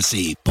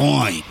fantasy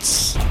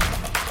points.